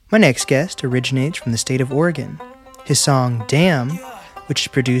My next guest originates from the state of Oregon. His song, Damn, which is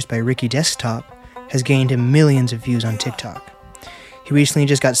produced by Ricky Desktop, has gained him millions of views on TikTok. He recently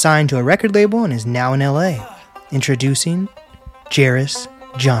just got signed to a record label and is now in LA. Introducing Jairus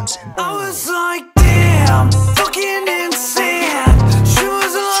Johnson. I was like, damn, fucking insane. She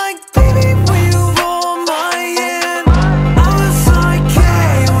was like, baby, will you roll my hand? I was like,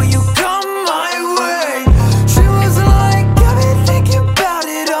 hey, will you come my way? She was like, got me thinking about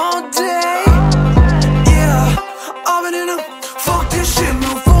it all day. Yeah, I've been in a fuck this shit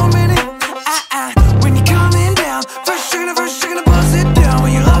mood for a minute. When you're coming down, first you're gonna bust it down.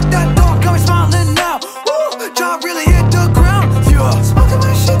 When you lock that door, got me smiling now. Woo, job really hit the ground. Yeah, smoking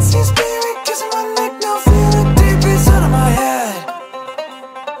my shit, see spirit, kissing my neck, now feel it deep inside of my head.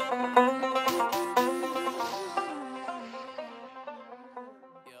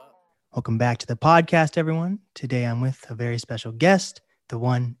 Welcome back to the podcast, everyone. Today I'm with a very special guest, the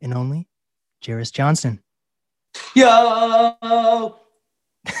one and only Jairus Johnson. Yo!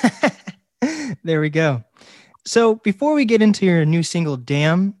 There we go. So before we get into your new single,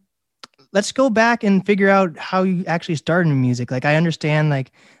 Damn, let's go back and figure out how you actually started in music. Like, I understand,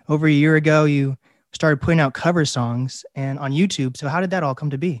 like, over a year ago, you started putting out cover songs and on YouTube. So how did that all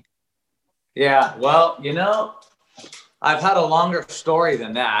come to be? Yeah, well, you know, I've had a longer story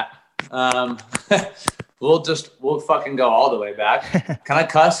than that. We'll fucking go all the way back. Can I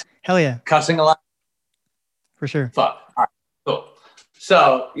cuss? Hell yeah. Cussing a lot? For sure. Fuck. All right, cool.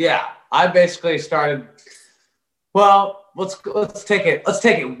 So, yeah, I basically started, well, let's take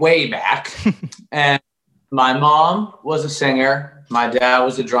it way back. And my mom was a singer. My dad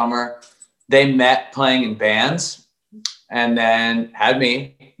was a drummer. They met playing in bands and then had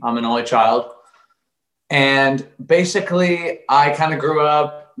me. I'm an only child. And basically I kind of grew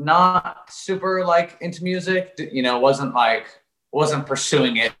up not super like into music, you know, wasn't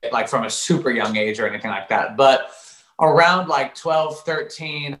pursuing it like from a super young age or anything like that. But around like 12,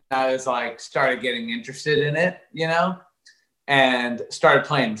 13, I was like, started getting interested in it, you know, and started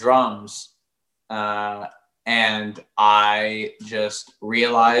playing drums. And I just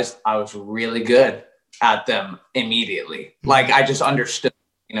realized I was really good at them immediately. Like I just understood,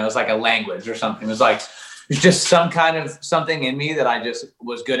 you know, it's like a language or something. It was just some kind of something in me that I just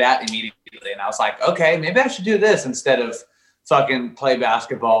was good at immediately. And I was like, okay, maybe I should do this instead of fucking play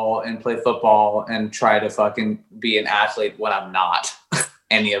basketball and play football and try to fucking be an athlete when I'm not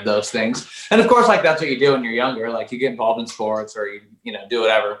any of those things. And of course, like that's what you do when you're younger. Like you get involved in sports or you know, do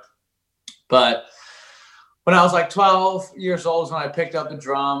whatever. But when I was like 12 years old is when I picked up the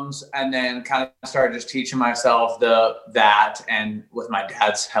drums and then kind of started just teaching myself that and with my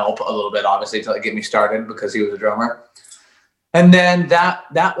dad's help a little bit, obviously, to get me started because he was a drummer. And then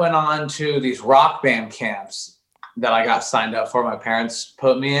that went on to these rock band camps that I got signed up for. My parents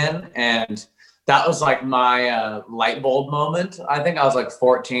put me in, and that was like my light bulb moment. I think I was like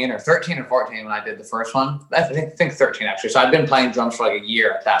 13 or 14 when I did the first one. I think 13 actually. So I'd been playing drums for like a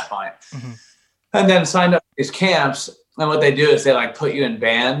year at that point. Mm-hmm. And then signed up for these camps. And what they do is they like put you in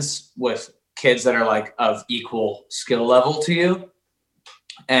bands with kids that are like of equal skill level to you.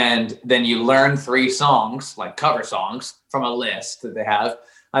 And then you learn 3 songs, like cover songs from a list that they have.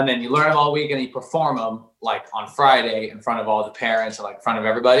 And then you learn them all week and you perform them like on Friday in front of all the parents and like in front of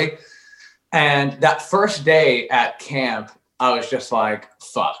everybody. And that first day at camp, I was just like,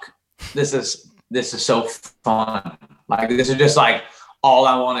 fuck, this is so fun. Like, this is just like all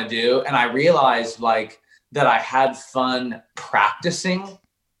I want to do. And I realized like that I had fun practicing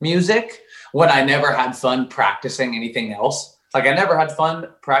music when I never had fun practicing anything else. Like I never had fun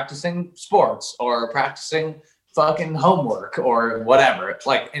practicing sports or practicing fucking homework or whatever,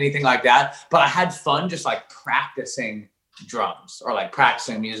 like anything like that. But I had fun just like practicing drums or like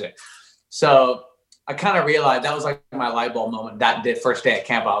practicing music. So I kind of realized that was like my light bulb moment. That first day at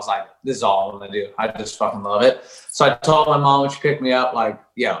camp, I was like, this is all I'm going to do. I just fucking love it. So I told my mom when she picked me up, like,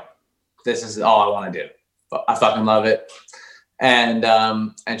 yo, this is all I want to do. I fucking love it. And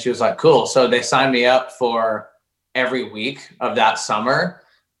she was like, cool. So they signed me up for every week of that summer.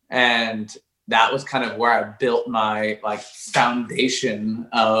 And that was kind of where I built my like foundation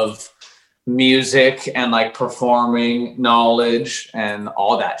of music and like performing knowledge and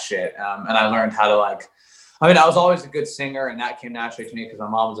all that shit. And I learned how to I was always a good singer and that came naturally to me because my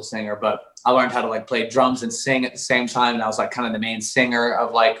mom was a singer, but I learned how to like play drums and sing at the same time. And I was like kind of the main singer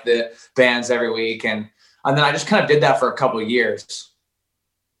of like the bands every week. And then I just kind of did that for a couple of years.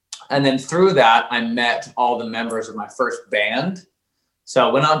 And then through that, I met all the members of my first band. So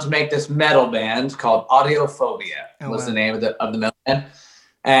I went on to make this metal band called Audiophobia was the name of the metal band.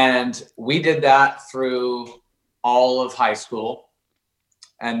 And we did that through all of high school.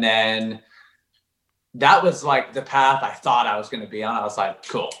 And then that was like the path I thought I was going to be on. I was like,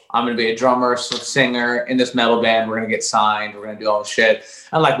 cool, I'm going to be a drummer, singer in this metal band. We're going to get signed. We're going to do all this shit.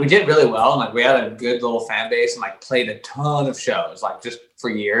 And like, we did really well. And like, we had a good little fan base and like played a ton of shows, like just for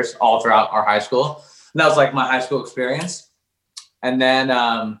years, all throughout our high school. And that was like my high school experience. And then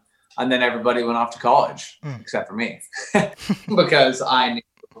everybody went off to college except for me because I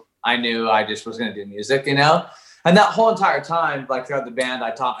knew I just was going to do music, you know? And that whole entire time, like throughout the band, I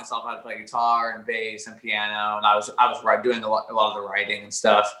taught myself how to play guitar and bass and piano. And I was doing a lot of the writing and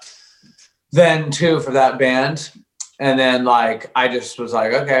stuff then too for that band. And then like, I just was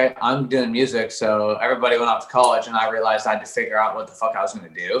like, okay, I'm doing music. So everybody went off to college and I realized I had to figure out what the fuck I was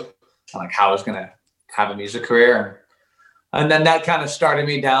going to do and like how I was going to have a music career. And then that kind of started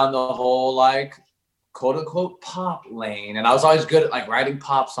me down the whole like quote unquote pop lane. And I was always good at like writing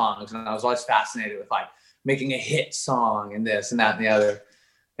pop songs. And I was always fascinated with like making a hit song and this and that and the other.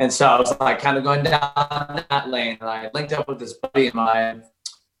 And so I was like kind of going down that lane. And I linked up with this buddy of mine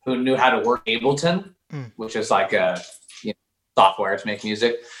who knew how to work Ableton, which is like a software to make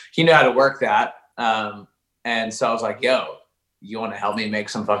music. He knew how to work that. And so I was like, yo, you want to help me make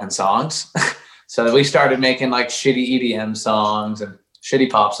some fucking songs? So we started making like shitty EDM songs and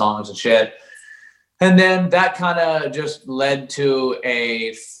shitty pop songs and shit. And then that kind of just led to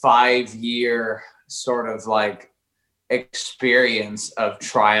a 5-year sort of like experience of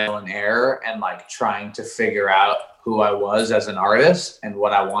trial and error and like trying to figure out who I was as an artist and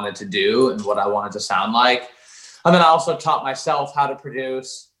what I wanted to do and what I wanted to sound like. And then I also taught myself how to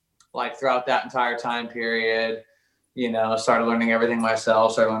produce like throughout that entire time period, started learning everything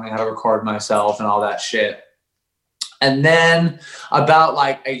myself, started learning how to record myself and all that shit. And then about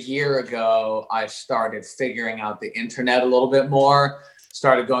like a year ago, I started figuring out the internet a little bit more,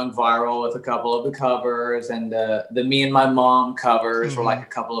 started going viral with a couple of the covers, and the Me and My Mom covers were like a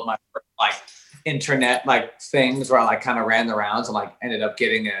couple of my like internet like things where I like kind of ran the rounds and like ended up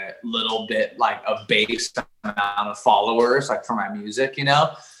getting a little bit like a base amount of followers like for my music, And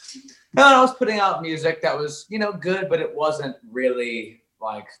I was putting out music that was, good, but it wasn't really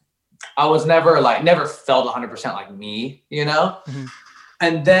like, I was never felt 100% like me,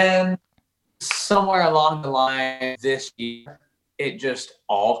 And then somewhere along the line this year, it just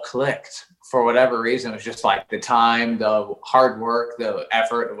all clicked for whatever reason. It was just like the time, the hard work, the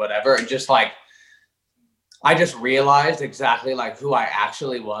effort, whatever. It just like, I just realized exactly like who I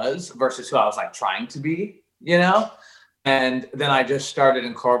actually was versus who I was like trying to be, And then I just started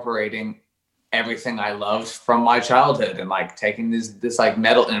incorporating everything I loved from my childhood and like taking this like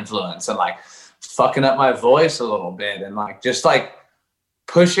metal influence and like fucking up my voice a little bit and like just like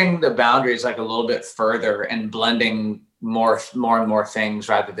pushing the boundaries like a little bit further and blending more and more things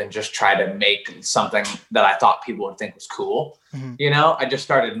rather than just try to make something that I thought people would think was cool. I just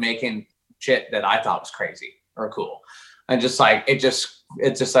started making shit that I thought was crazy or cool. And just like, it's just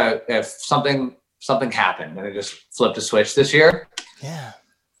if something happened and it just flipped a switch this year. Yeah.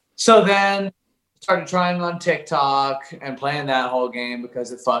 So then started trying on TikTok and playing that whole game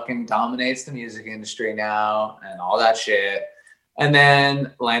because it fucking dominates the music industry now and all that shit. And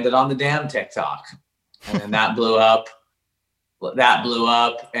then landed on the damn TikTok. And then that blew up. That blew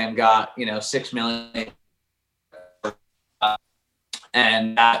up and got, 6 million.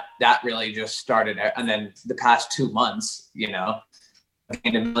 And that really just started. And then the past 2 months, I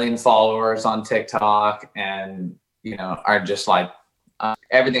gained 1 million followers on TikTok and, are just like,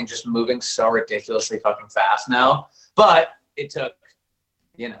 everything's just moving so ridiculously fucking fast now. But it took,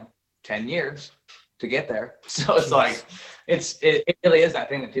 10 years to get there. So it's like, it really is that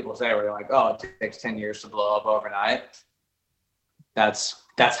thing that people say where they're like, oh, it takes 10 years to blow up overnight. That's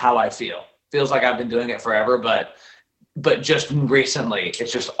how I feel. Feels like I've been doing it forever, but just recently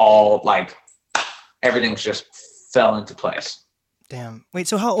it's just all like everything's just fell into place. Damn. Wait,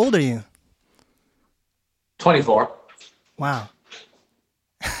 so how old are you? 24. Wow.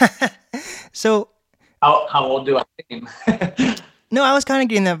 So how old do I seem? No, I was kind of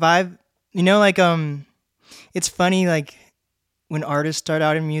getting that vibe. Like it's funny, like when artists start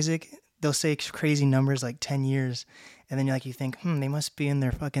out in music, they'll say crazy numbers like 10 years. And then you think, they must be in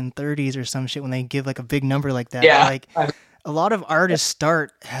their fucking 30s or some shit when they give like a big number like that. Yeah. Like a lot of artists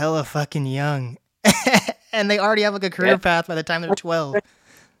start hella fucking young and they already have like a career path by the time they're 12.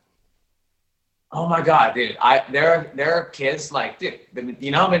 Oh my God, dude. There are kids like, dude,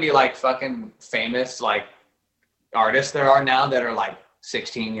 you know how many like fucking famous like artists there are now that are like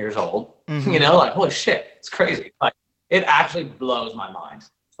 16 years old? Like, holy shit, it's crazy. Like it actually blows my mind.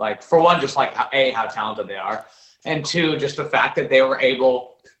 Like for one, just like how talented they are. And two, just the fact that they were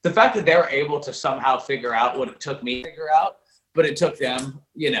able to somehow figure out what it took me to figure out but it took them,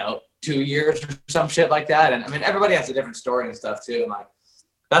 2 years or some shit like that. And I mean, everybody has a different story and stuff too. And like,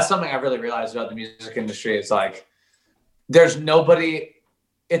 that's something I really realized about the music industry. It's like, there's nobody,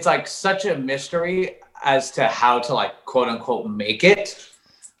 it's like such a mystery as to how to like, quote unquote, make it.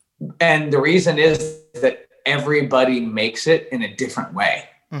 And the reason is that everybody makes it in a different way.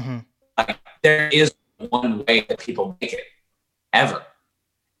 Mm-hmm. Like, there is one way that people make it ever.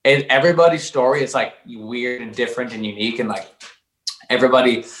 And everybody's story is like weird and different and unique, and like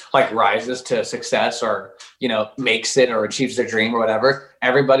everybody like rises to success or makes it or achieves their dream or whatever.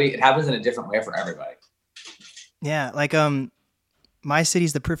 It happens in a different way for everybody. Yeah, like my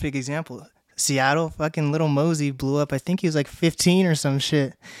city's the perfect example. Seattle, fucking Little Mosey blew up. I think he was like 15 or some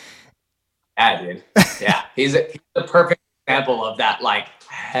shit. Yeah, dude. Yeah, he's a perfect example of that, like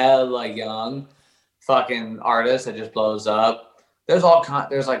hella young fucking artist that just blows up. There's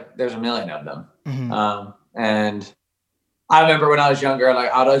a million of them. Mm-hmm. And I remember when I was younger,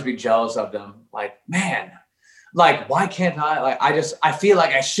 like I'd always be jealous of them. Like, man, like why can't I? Like I feel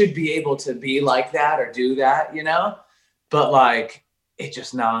like I should be able to be like that or do that, But like it's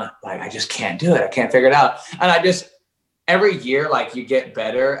just not, like I just can't do it. I can't figure it out. And every year, like you get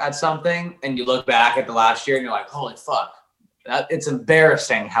better at something and you look back at the last year and you're like, holy fuck, it's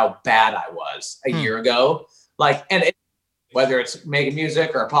embarrassing how bad I was a year ago. Like, whether it's making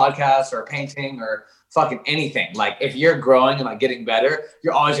music or a podcast or a painting or fucking anything, like if you're growing and like getting better,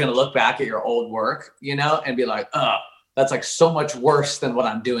 you're always going to look back at your old work, and be like, oh, that's like so much worse than what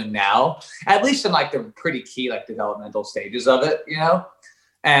I'm doing now, at least in like the pretty key, like developmental stages of it,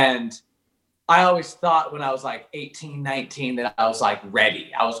 And I always thought when I was like 18, 19, that I was like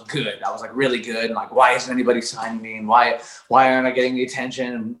ready. I was good. I was like really good. And like, why isn't anybody signing me? And why aren't I getting the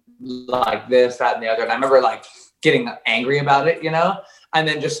attention? And like this, that, and the other. And I remember like getting angry about it, and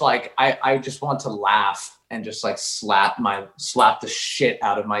then just like, I just want to laugh and just like slap the shit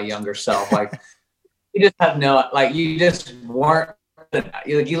out of my younger self. Like you just have you just weren't good enough.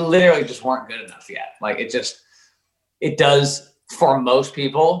 You literally just weren't good enough yet. Like it does for most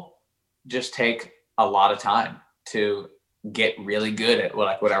people just take a lot of time to get really good at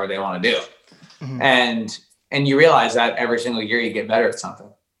whatever they want to do. Mm-hmm. And you realize that every single year you get better at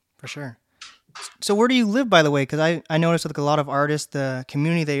something. For sure. So where do you live, by the way? Because I noticed with a lot of artists, the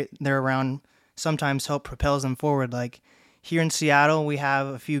community they're around sometimes propels them forward. Like here in Seattle, we have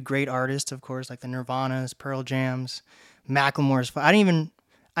a few great artists, of course, like the Nirvanas, Pearl Jams, Macklemore's.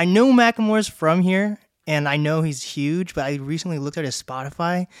 I know Macklemore's from here, and I know he's huge, but I recently looked at his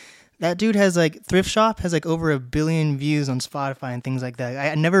Spotify. That dude has like, Thrift Shop has like over 1 billion views on Spotify and things like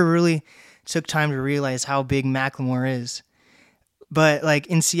that. I never really took time to realize how big Macklemore is. But like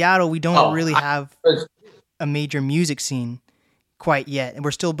in Seattle, we don't really have a major music scene quite yet, and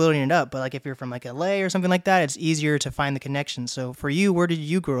we're still building it up. But like if you're from like LA or something like that, it's easier to find the connection. So for you, where did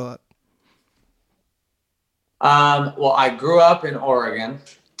you grow up? Well, I grew up in Oregon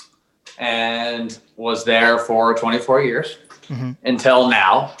and was there for 24 years until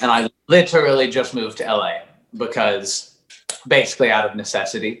now, and I literally just moved to LA because basically out of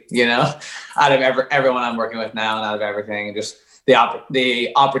necessity, out of everyone I'm working with now and out of everything, and just the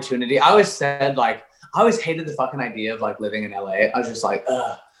opportunity. I always said, like, I always hated the fucking idea of like living in LA. I was just like,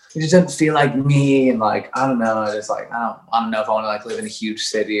 ugh, it just doesn't feel like me. And like, I don't know. I just like, I don't know if I want to like live in a huge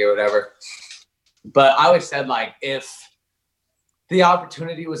city or whatever. But I always said, like, if the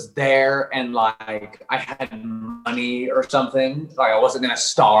opportunity was there and like I had money or something, like I wasn't going to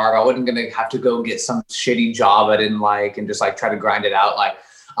starve, I wasn't going to have to go get some shitty job I didn't like and just like try to grind it out. Like,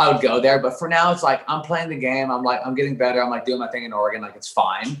 I would go there. But for now, it's like, I'm playing the game. I'm like, I'm getting better. I'm like doing my thing in Oregon. Like, it's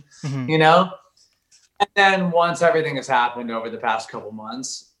fine, And then once everything has happened over the past couple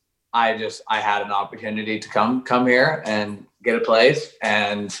months, I had an opportunity to come here and get a place.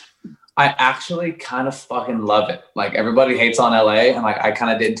 And I actually kind of fucking love it. Like, everybody hates on LA, and like, I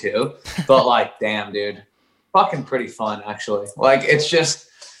kind of did too, but like, damn, dude, fucking pretty fun, actually. Like, it's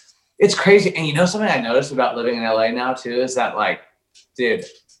crazy. And something I noticed about living in LA now too, is that like, dude,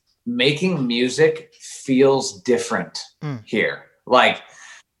 making music feels different here. Like,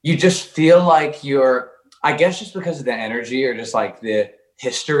 you just feel like I guess just because of the energy or just like the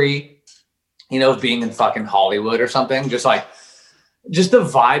history, of being in fucking Hollywood or something, just the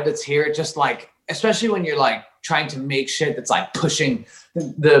vibe that's here. Just like, especially when you're like trying to make shit that's like pushing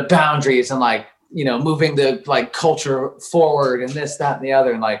the boundaries and like, moving the like culture forward and this, that, and the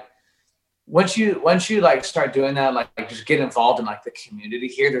other. And like, once you like start doing that, like just get involved in like the community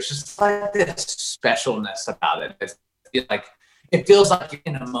here, there's just like this specialness about it. It feels like you're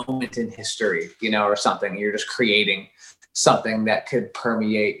in a moment in history, or something. You're just creating something that could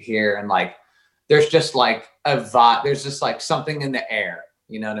permeate here. And like, there's just like a vibe, there's just like something in the air,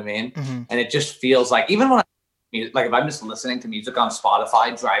 you know what I mean? Mm-hmm. And it just feels like, even when like if I'm just listening to music on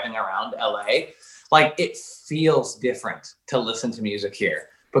Spotify driving around LA, like it feels different to listen to music here,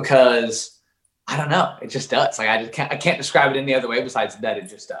 because I don't know, it just does. Like I can't describe it any other way besides that it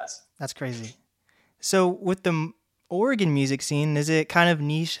just does. That's crazy. So with the Oregon music scene, is it kind of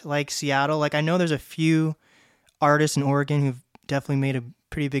niche like Seattle? Like I know there's a few artists in Oregon who've definitely made a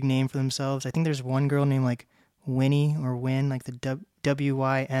pretty big name for themselves. I think there's one girl named like Winnie or Win, like the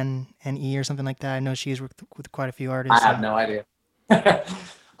Wynnne or something like that. I know she's worked with quite a few artists. I have no idea.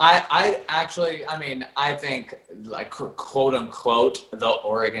 I actually, I mean, I think like quote unquote, the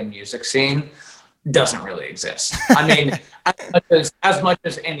Oregon music scene doesn't really exist. I mean, as much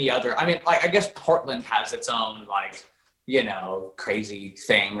as any other, I mean, like, I guess Portland has its own, like, you know, crazy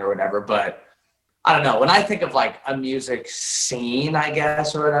thing or whatever, but I don't know. When I think of like a music scene, I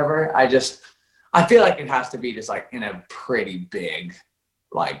guess, or whatever, I feel like it has to be just like in a pretty big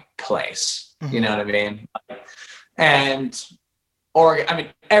like place, Mm-hmm. you know what I mean? And Oregon, I mean,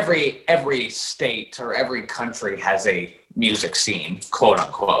 every state or every country has a music scene, quote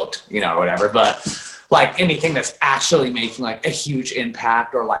unquote, you know, or whatever. But like anything that's actually making like a huge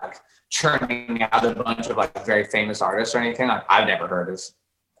impact or like churning out a bunch of like very famous artists or anything, like I've never heard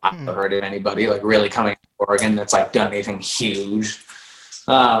of anybody like really coming to Oregon that's like done anything huge.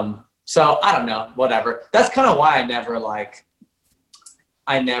 So I don't know, whatever. That's kind of why I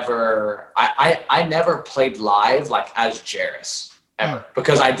never played live like as Jairus ever,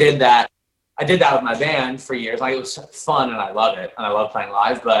 because I did that with my band for years. Like it was fun and I love it and I love playing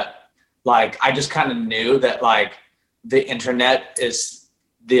live, but like I just kind of knew that like the internet is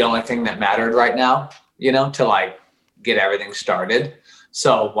the only thing that mattered right now, you know, to like get everything started.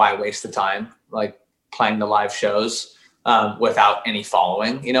 So why waste the time like playing the live shows without any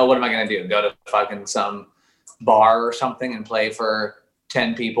following? You know, what am I going to do? Go to fucking some bar or something and play for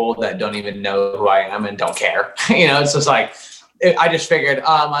 10 people that don't even know who I am and don't care? You know, it's just like, I just figured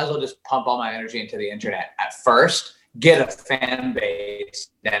might as well just pump all my energy into the internet at first, get a fan base,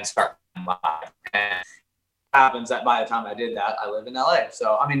 then start live. And it happens that by the time I did that, I live in LA.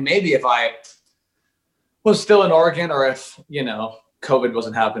 So, I mean, maybe if I was still in Oregon, or if, you know, COVID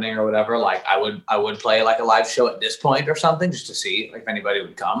wasn't happening or whatever, like I would play like a live show at this point or something, just to see like if anybody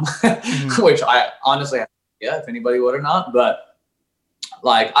would come, Mm-hmm. which I honestly have no idea if anybody would or not. But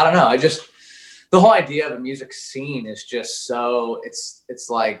like, I don't know. The whole idea of a music scene is just so it's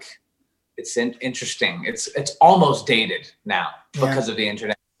interesting. It's almost dated now because of the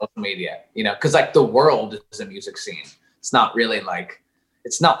internet, social media, you know, because like the world is a music scene. It's not really like,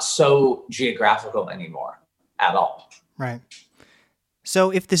 it's not so geographical anymore at all. Right.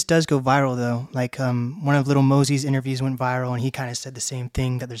 So if this does go viral, though, like one of Little Mosey's interviews went viral, and he kind of said the same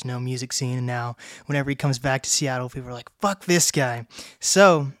thing, that there's no music scene. And now whenever he comes back to Seattle, people are like, fuck this guy.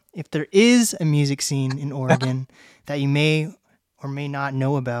 So if there is a music scene in Oregon that you may or may not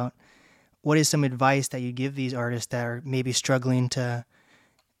know about, what is some advice that you give these artists that are maybe struggling to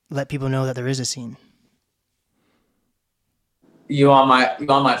let people know that there is a scene? You want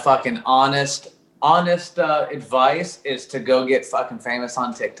my fucking honest advice is to go get fucking famous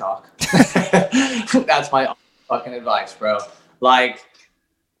on TikTok. That's my fucking advice, bro. Like,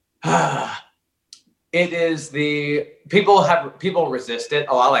 it is people resist it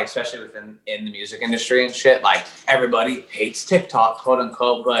a lot, like especially in the music industry and shit. Like everybody hates TikTok, quote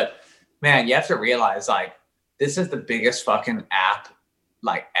unquote, but man, you have to realize like this is the biggest fucking app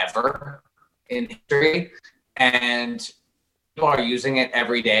like ever in history, and people are using it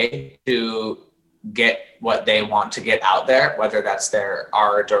every day to get what they want to get out there, whether that's their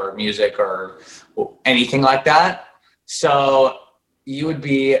art or music or anything like that. So you would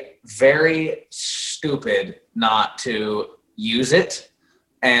be very stupid not to use it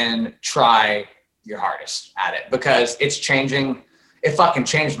and try your hardest at it, because it fucking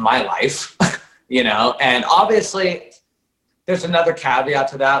changed my life, you know? And obviously there's another caveat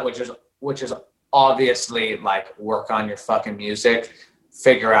to that, which is obviously like work on your fucking music,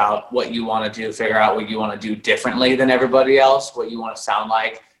 figure out what you want to do, figure out what you want to do differently than everybody else, what you want to sound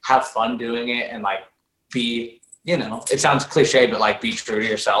like, have fun doing it, and like be, you know, it sounds cliche, but like be true to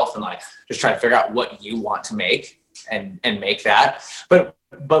yourself and like just try to figure out what you want to make and make that. But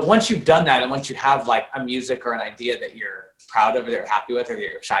once you've done that, and once you have like a music or an idea that you're proud of or that you're happy with or that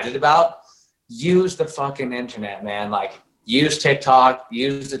you're excited about, use the fucking internet, man. Like use TikTok,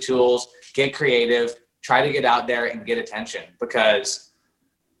 use the tools, get creative, try to get out there and get attention, because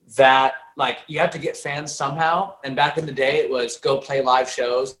that, like, you have to get fans somehow. And back in the day, it was go play live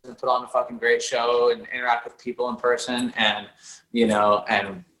shows and put on a fucking great show and interact with people in person and, you know,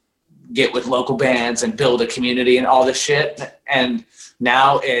 and get with local bands and build a community and all this shit. And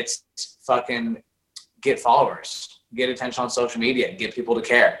now it's fucking get followers, get attention on social media, get people to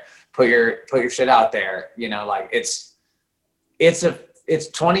care, put your shit out there. You know, like it's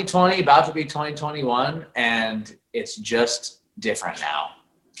 2020, about to be 2021, and it's just different now.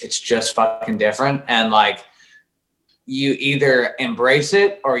 It's just fucking different. And like, you either embrace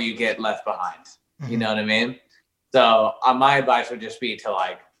it or you get left behind. You know what I mean? So my advice would just be to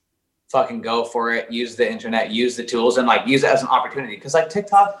like fucking go for it, use the internet, use the tools, and like use it as an opportunity. Cause like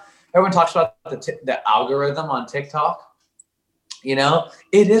TikTok, everyone talks about the algorithm on TikTok. You know,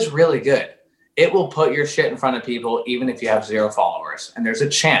 it is really good. It will put your shit in front of people even if you have 0 followers. And there's a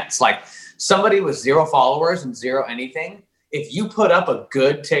chance, like somebody with 0 followers and 0 anything, if you put up a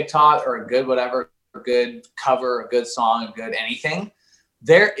good TikTok or a good whatever, a good cover, a good song, a good anything,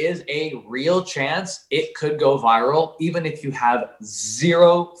 there is a real chance it could go viral even if you have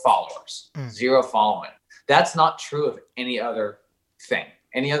 0 followers, 0 following. That's not true of any other thing,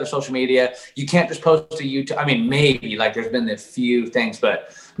 any other social media. You can't just post to YouTube. I mean, maybe like there's been a few things,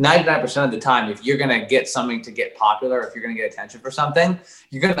 but 99% of the time, if you're going to get something to get popular, if you're going to get attention for something,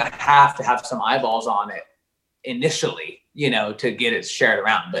 you're going to have some eyeballs on it initially, you know, to get it shared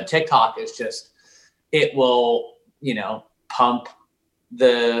around. But TikTok is just, it will, you know,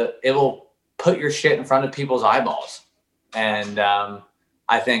 it will put your shit in front of people's eyeballs. And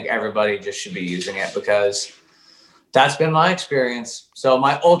I think everybody just should be using it because that's been my experience. So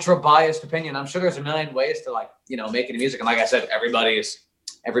my ultra biased opinion, I'm sure there's a million ways to like, you know, making music. And like I said, everybody's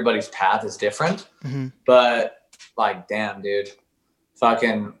path is different, but like, damn, dude,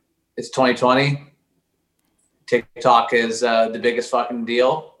 fucking, it's 2020. TikTok is the biggest fucking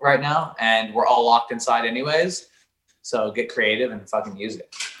deal right now, and we're all locked inside anyways. So get creative and fucking use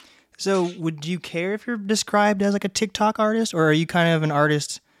it. So would you care if you're described as like a TikTok artist, or are you kind of an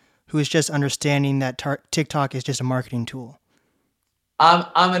artist who is just understanding that TikTok is just a marketing tool?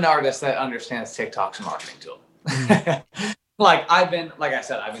 I'm an artist that understands TikTok's a marketing tool. Like I've been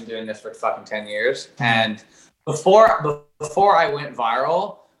doing this for fucking 10 years. And before I went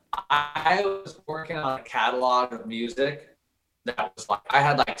viral, I was working on a catalog of music that was like, I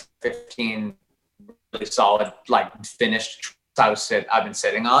had like 15 really solid, like finished tracks I've been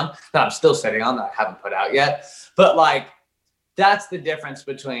sitting on, that I'm still sitting on, that I haven't put out yet. But like, that's the difference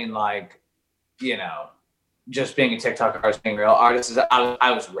between like, you know, just being a TikTok artist, being a real artist, is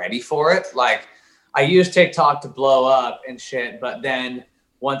I was ready for it. Like I used TikTok to blow up and shit, but then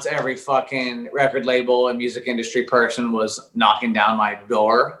once every fucking record label and music industry person was knocking down my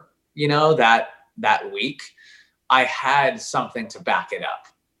door, you know, that week, I had something to back it up.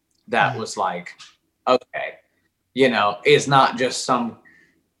 That was like, okay, you know, it's not just some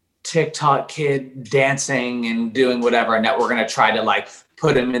TikTok kid dancing and doing whatever, and that we're going to try to like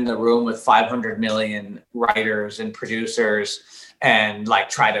put him in the room with 500 million writers and producers and like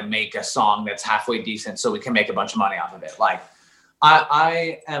try to make a song that's halfway decent so we can make a bunch of money off of it. Like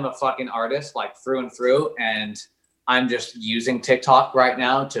I am a fucking artist like through and through, and I'm just using TikTok right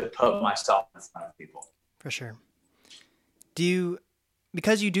now to put myself in front of people. For sure.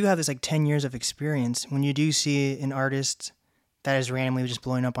 Because you do have this like 10 years of experience, when you do see an artist that is randomly just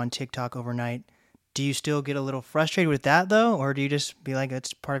blowing up on TikTok overnight, do you still get a little frustrated with that though? Or do you just be like,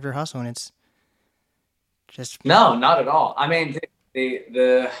 it's part of your hustle and it's just... No, not at all. I mean,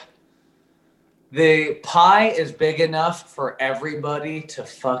 the pie is big enough for everybody to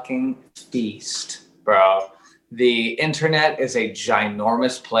fucking feast, bro. The internet is a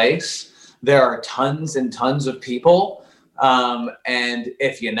ginormous place. There are tons and tons of people. And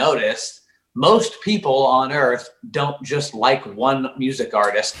if you notice, most people on earth don't just like one music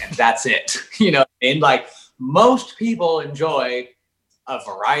artist and that's it. You know what I mean? Like most people enjoy a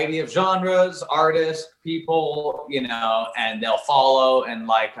variety of genres, artists, people, you know, and they'll follow and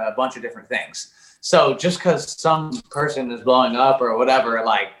like a bunch of different things. So just because some person is blowing up or whatever,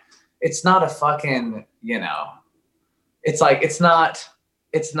 like it's not a fucking, you know, it's like, it's not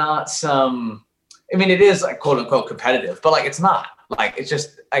some, I mean, it is like quote unquote competitive, but like, it's not like, it's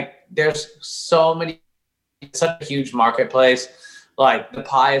just like, there's so many, such a huge marketplace. Like the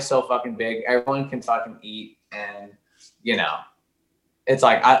pie is so fucking big. Everyone can fucking eat. And you know, it's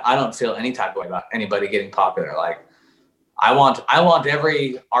like, I don't feel any type of way about anybody getting popular. Like I want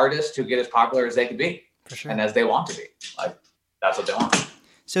every artist to get as popular as they can be. For sure. And as they want to be. Like that's what they want.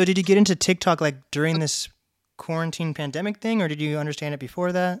 So did you get into TikTok like during this quarantine pandemic thing, or did you understand it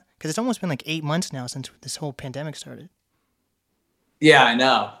before that? Because it's almost been like 8 months now since this whole pandemic started. Yeah, I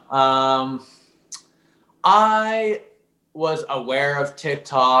know. I was aware of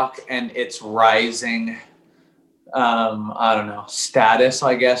TikTok and its rising I don't know, status,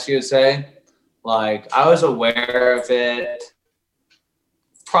 I guess you would say. Like, I was aware of it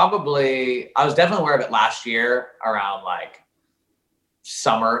I was definitely aware of it last year around like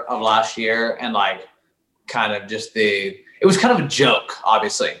summer of last year, and like kind of just it was kind of a joke,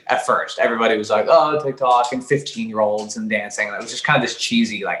 obviously, at first. Everybody was like, oh, TikTok and 15-year-olds and dancing. And it was just kind of this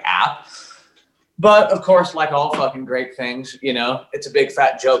cheesy like app. But of course, like all fucking great things, you know, it's a big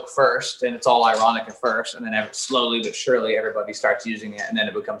fat joke first, and it's all ironic at first, and then slowly but surely everybody starts using it, and then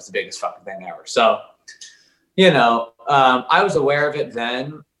it becomes the biggest fucking thing ever. So, you know, I was aware of it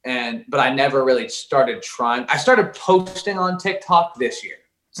then, but I never really started trying. I started posting on TikTok this year.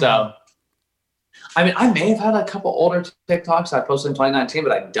 So, I mean, I may have had a couple older TikToks I posted in 2019,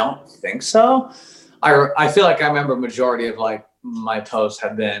 but I don't think so. I feel like I remember majority of like my posts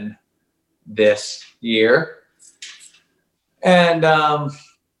have been this year, and I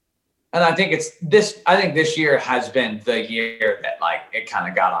think this year has been the year that like it kind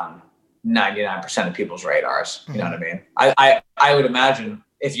of got on 99% of people's radars. You know what I mean? I would imagine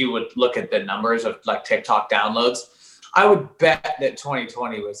if you would look at the numbers of like TikTok downloads, I would bet that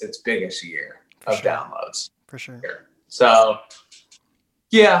 2020 was its biggest year of downloads. For sure. So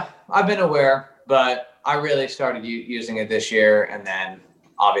yeah, I've been aware, but I really started using it this year, and then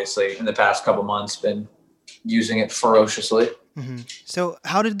obviously in the past couple months been using it ferociously. Mm-hmm. So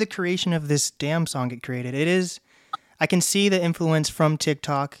how did the creation of this Damn song get created? I can see the influence from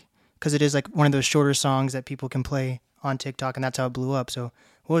TikTok, because it is like one of those shorter songs that people can play on TikTok, and that's how it blew up. So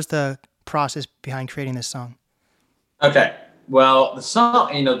what was the process behind creating this song? Okay. Well, the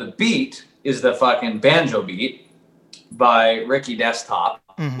song, you know, the beat is the fucking banjo beat by Ricky Desktop,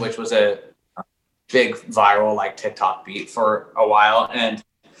 which was a big viral like TikTok beat for a while. And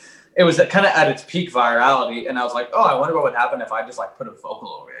it was kind of at its peak virality. And I was like, oh, I wonder what would happen if I just like put a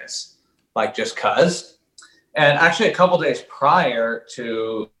vocal over this, like just cause. And actually a couple days prior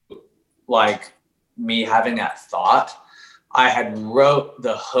to like me having that thought, I had wrote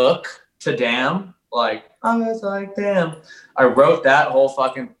the hook to Damn. Like, I was like, damn. I wrote that whole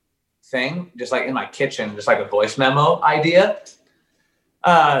fucking thing just like in my kitchen, just like a voice memo idea.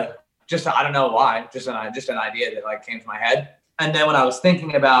 Just, I don't know why, just an idea that like came to my head. And then when I was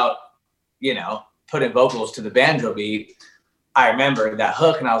thinking about, you know, putting vocals to the banjo beat, I remembered that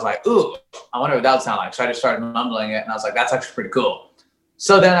hook, and I was like, ooh, I wonder what that would sound like. So I just started mumbling it, and I was like, that's actually pretty cool.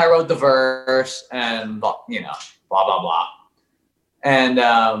 So then I wrote the verse and, you know, blah, blah, blah.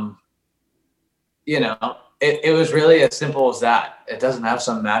 And, you know, it was really as simple as that. It doesn't have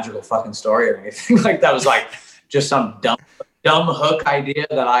some magical fucking story or anything like that. It was like just some dumb hook idea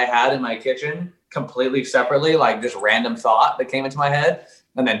that I had in my kitchen completely separately, like just random thought that came into my head.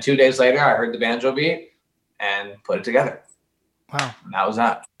 And then 2 days later, I heard the banjo beat and put it together. Wow. And that was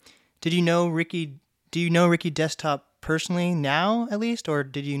that. Do you know Ricky Desktop personally now, at least, or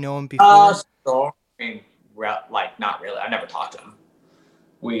did you know him before? So, I mean, like, not really. I never talked to him.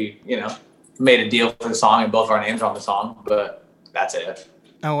 We, you know, made a deal for the song and both of our names are on the song, but that's it.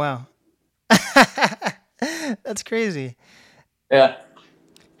 Oh, wow. That's crazy. Yeah.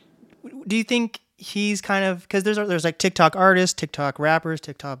 Do you think he's kind of, because there's like TikTok artists, TikTok rappers,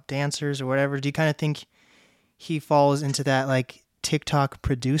 TikTok dancers or whatever. Do you kind of think he falls into that like TikTok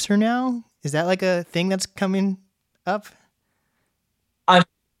producer now? Is that like a thing that's coming up?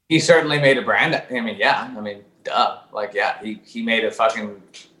 He certainly made a brand. I mean, yeah. I mean, duh. Like, yeah, he made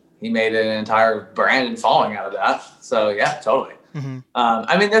an entire brand and following out of that. So yeah, totally. Mm-hmm.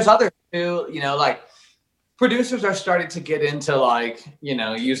 I mean, there's others too, you know, like producers are starting to get into like, you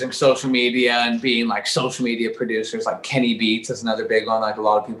know, using social media and being like social media producers. Like Kenny Beats is another big one, like a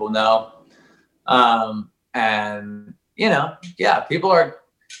lot of people know. And you know, yeah, people are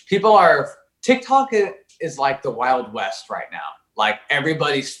TikTok is like the Wild West right now. Like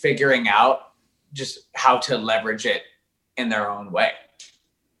everybody's figuring out just how to leverage it in their own way.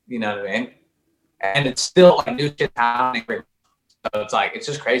 You know what I mean? And it's still like new shit happening. So it's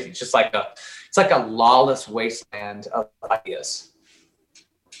just crazy. It's like a lawless wasteland of ideas.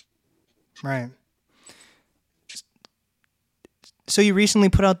 Right. So you recently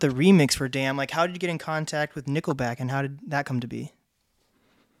put out the remix for Damn. Like, how did you get in contact with Nickelback, and how did that come to be?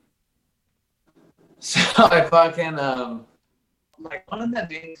 So I fucking like one of them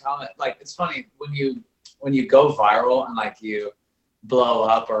being comment. Like, it's funny when you go viral and like you blow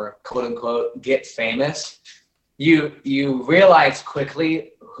up or quote unquote get famous, you realize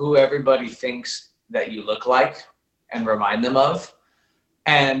quickly who everybody thinks that you look like and remind them of.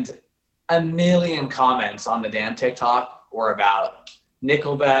 And a million comments on the Damn TikTok were about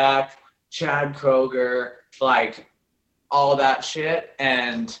Nickelback, Chad Kroeger, like all that shit.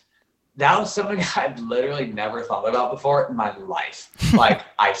 And that was something I've literally never thought about before in my life. Like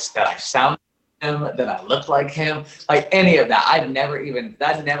I sounded like him, that I looked like him, like any of that. That never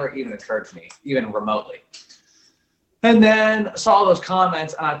even occurred to me, even remotely. And then saw those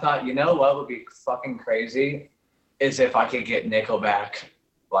comments and I thought, you know what would be fucking crazy is if I could get Nickelback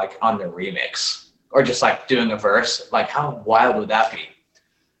like on the remix or just like doing a verse. Like how wild would that be?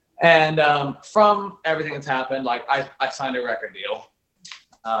 And from everything that's happened, like I signed a record deal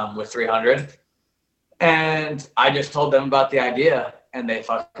with 300 and I just told them about the idea and they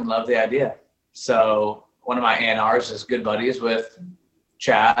fucking love the idea. So one of my A&Rs is good buddies with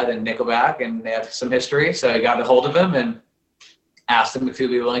Chad and Nickelback and they have some history. So I got a hold of him and asked him if he'd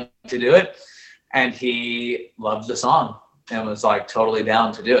be willing to do it. And he loved the song and was like totally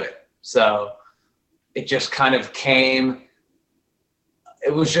down to do it. So it just kind of came,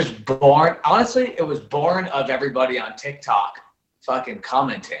 it was just born. Honestly, it was born of everybody on TikTok fucking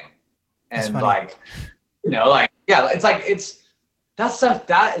commenting and like, you know, like, yeah, it's like, that stuff,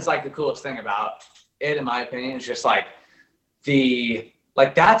 that is like the coolest thing about it, in my opinion. It's just like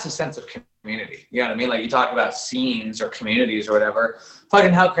that's a sense of community. You know what I mean? Like you talk about scenes or communities or whatever.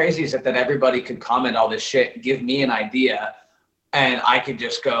 Fucking how crazy is it that everybody could comment all this shit, give me an idea, and I could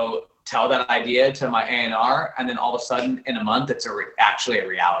just go tell that idea to my A&R, and then all of a sudden in a month it's actually a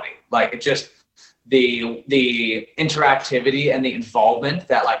reality. Like it just the interactivity and the involvement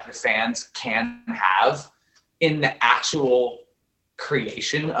that like the fans can have in the actual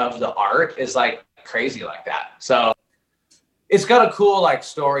creation of the art is like crazy like that. So it's got a cool like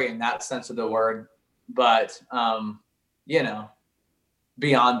story in that sense of the word, but you know,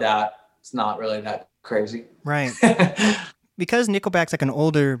 beyond that, it's not really that crazy. Right. Because Nickelback's like an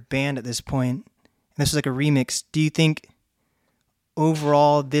older band at this point, and this is like a remix, do you think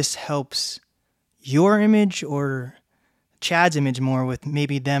overall this helps your image or Chad's image more with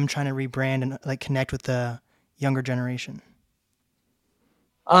maybe them trying to rebrand and like connect with the younger generation?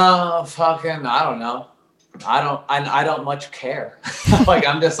 Fucking, I don't know. I don't much care. Like,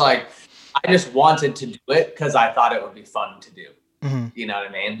 I'm just like, I just wanted to do it because I thought it would be fun to do. Mm-hmm. You know what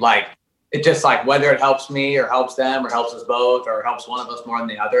I mean? Like, it just like, whether it helps me or helps them or helps us both or helps one of us more than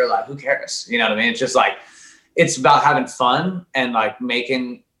the other, like, who cares? You know what I mean? It's just like, it's about having fun and like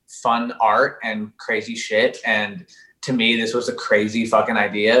making fun art and crazy shit. And to me, this was a crazy fucking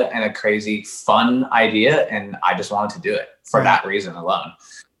idea and a crazy fun idea. And I just wanted to do it for that reason alone.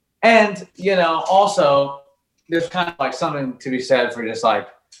 And, you know, also there's kind of like something to be said for just like,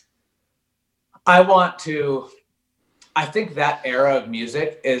 I think that era of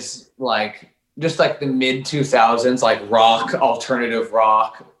music is like, just like the mid 2000s, like rock, alternative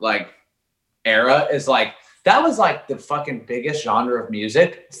rock, like era is like, that was like the fucking biggest genre of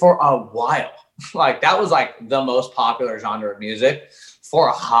music for a while. Like that was like the most popular genre of music for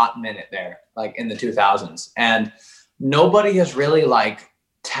a hot minute there, like in the 2000s. And nobody has really like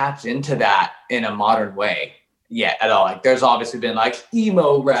tapped into that in a modern way yet at all. Like there's obviously been like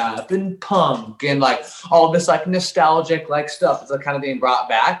emo rap and punk and like all this like nostalgic like stuff that's like kind of being brought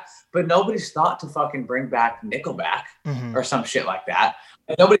back, but nobody's thought to fucking bring back Nickelback or some shit like that.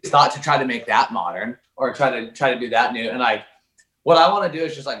 And nobody's thought to try to make that modern or try to do that new. And like what I want to do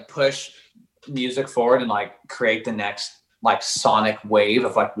is just like push music forward and like create the next like sonic wave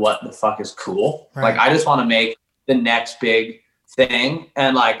of like what the fuck is cool. Right. Like I just want to make the next big thing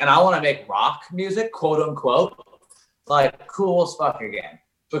and I want to make rock music, quote unquote, like cool as fuck again,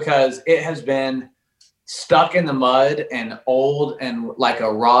 because it has been stuck in the mud and old and like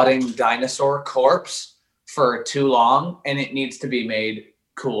a rotting dinosaur corpse for too long, and it needs to be made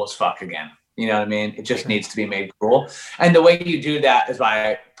cool as fuck again. You know what I mean? It just needs to be made cool. And the way you do that is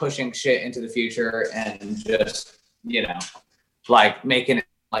by pushing shit into the future and just, you know, like making it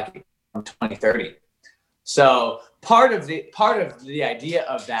like 2030. So part of the idea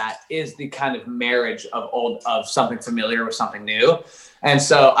of that is the kind of marriage of something familiar with something new. And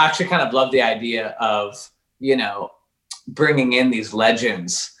so I actually kind of love the idea of, you know, bringing in these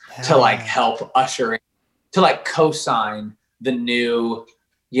legends to like help usher in, to like co-sign the new,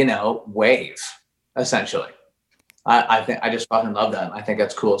 you know, wave, essentially. I think I just fucking love that. I think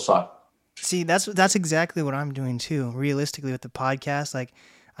that's cool as fuck. See, that's exactly what I'm doing too. Realistically, with the podcast, like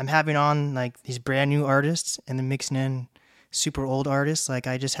I'm having on like these brand new artists and then mixing in super old artists. Like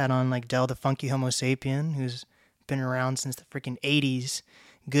I just had on like Del the Funky Homo Sapien, who's been around since the freaking 80s.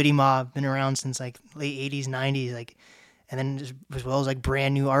 Goody Mob, been around since like late 80s, 90s, like, and then as well as like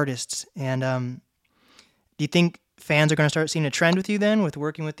brand new artists. And do you think fans are going to start seeing a trend with you then, with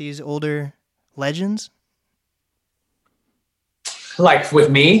working with these older legends? Like with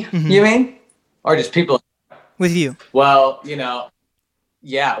me, you mean? Or just people? With you. Well, you know,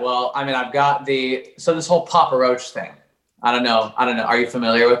 Yeah, well, I mean, I've got so this whole Papa Roach thing. I don't know. Are you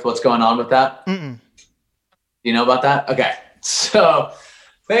familiar with what's going on with that? Mm-mm. You know about that? Okay. So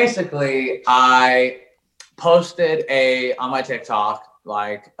basically, I posted on my TikTok,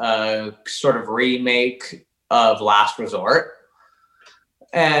 like a sort of remake of Last Resort.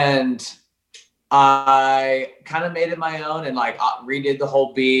 And I kind of made it my own and like redid the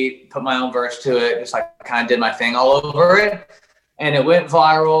whole beat, put my own verse to it, just like kind of did my thing all over it. And it went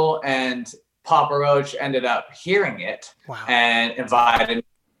viral, and Papa Roach ended up hearing it. Wow. And invited me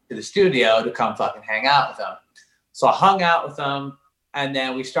to the studio to come fucking hang out with them. So I hung out with them, and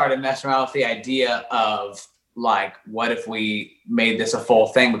then we started messing around with the idea of like, what if we made this a full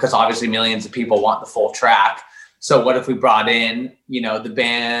thing? Because obviously millions of people want the full track. So what if we brought in, the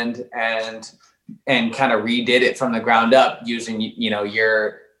band and kind of redid it from the ground up using,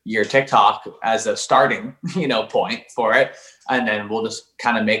 your TikTok as a starting, point for it. And then we'll just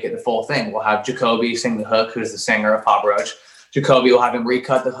kind of make it the full thing. We'll have Jacoby sing the hook, who's the singer of Papa Roach. Jacoby will have him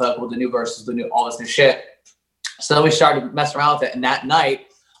recut the hook with the new verses, all this new shit. So we started messing around with it. And that night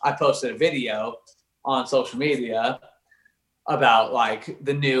I posted a video on social media about like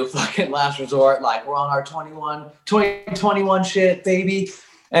the new fucking Last Resort. Like, we're on our 2021 shit, baby.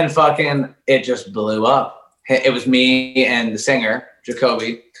 And fucking, it just blew up. It was me and the singer,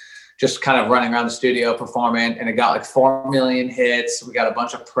 Jacoby, just kind of running around the studio performing, and it got like 4 million hits. We got a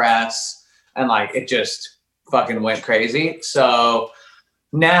bunch of press, and like it just fucking went crazy. So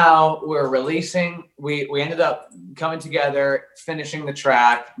now we're releasing. We ended up coming together, finishing the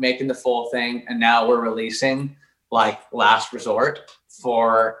track, making the full thing, and now we're releasing like Last Resort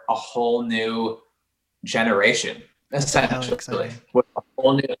for a whole new generation, essentially, with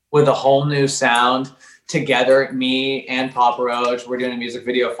a whole new sound. Together, me and Papa Roach, we're doing a music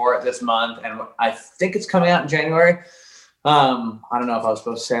video for it this month, and I think it's coming out in January. I don't know if I was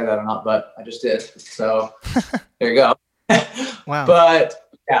supposed to say that or not, but I just did. So there you go. Wow. But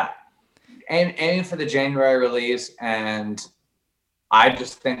yeah, aiming for the January release, and I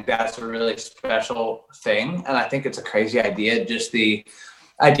just think that's a really special thing, and I think it's a crazy idea. Just the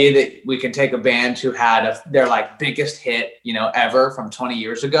idea that we can take a band who had their like biggest hit, ever from 20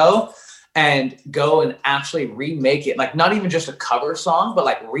 years ago, and go and actually remake it, like not even just a cover song, but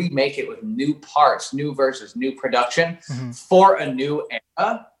like remake it with new parts, new verses, new production for a new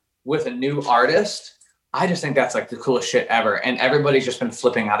era with a new artist. I just think that's like the coolest shit ever. And everybody's just been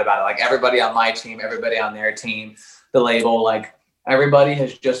flipping out about it. Like everybody on my team, everybody on their team, the label, like everybody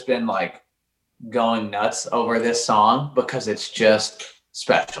has just been like going nuts over this song because it's just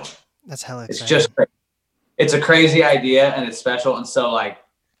special. That's hella exciting. It's just, it's a crazy idea, and it's special. And so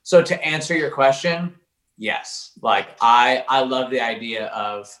to answer your question, yes, like I love the idea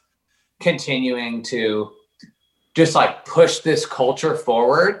of continuing to just like push this culture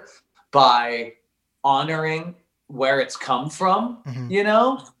forward by honoring where it's come from,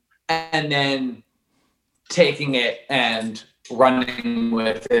 and then taking it and running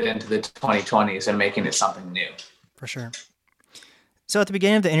with it into the 2020s and making it something new. For sure. So at the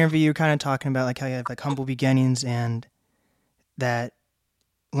beginning of the interview, you're kind of talking about like how you have like humble beginnings, and that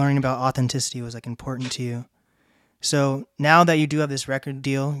learning about authenticity was like important to you. So now that you do have this record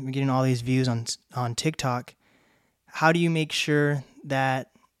deal, you're getting all these views on TikTok, how do you make sure that,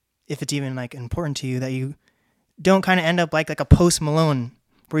 if it's even like important to you, that you don't kind of end up like a Post Malone,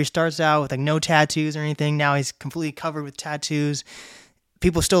 where he starts out with like no tattoos or anything. Now he's completely covered with tattoos.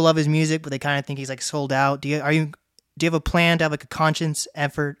 People still love his music, but they kind of think he's like sold out. Do you have a plan to have like a conscious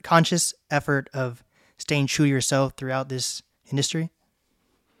effort of staying true to yourself throughout this industry?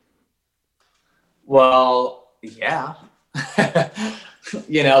 Well, yeah.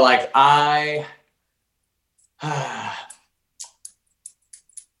 Like I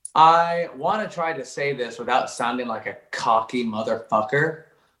want to try to say this without sounding like a cocky motherfucker,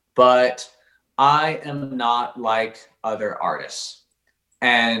 but I am not like other artists.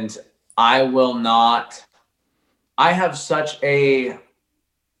 And I have such a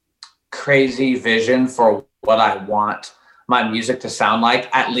crazy vision for what I want my music to sound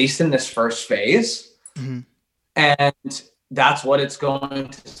like, at least in this first phase. Mm-hmm. And that's what it's going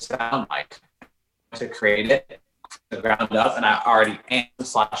to sound like, to create it from the ground up. And I already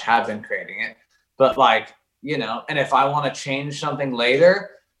have been creating it. But and if I want to change something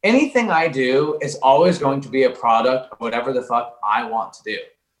later, anything I do is always going to be a product of whatever the fuck I want to do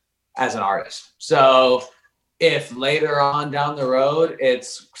as an artist. So if later on down the road,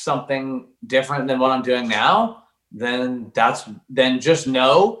 it's something different than what I'm doing now, then just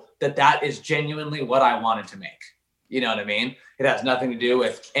know that is genuinely what I wanted to make. You know what I mean? It has nothing to do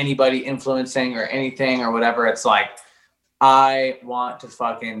with anybody influencing or anything or whatever. It's like, I want to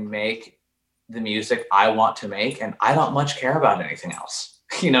fucking make the music I want to make, and I don't much care about anything else.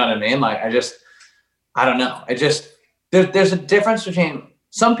 You know what I mean? Like, I don't know. There's a difference between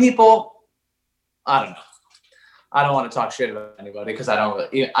some people. I don't know. I don't want to talk shit about anybody because I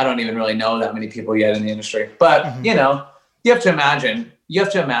don't even really know that many people yet in the industry. But you know, you have to imagine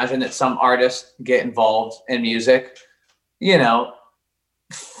that some artists get involved in music, you know,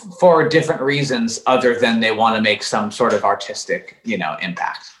 for different reasons other than they want to make some sort of artistic, you know,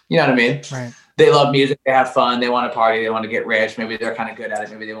 impact. You know what I mean? Right. They love music, they have fun, they want to party, they want to get rich. Maybe they're kind of good at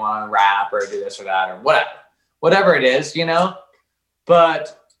it. Maybe they want to rap or do this or that or whatever it is, you know.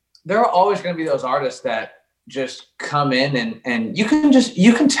 But there are always going to be those artists that just come in and you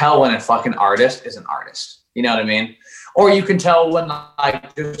can tell when a fucking artist is an artist. You know what I mean? Or you can tell when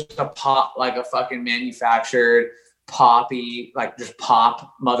like just a pop, like a fucking manufactured poppy, like just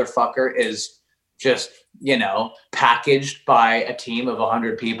pop motherfucker is just, you know, packaged by a team of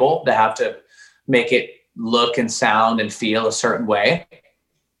 100 people that have to make it look and sound and feel a certain way.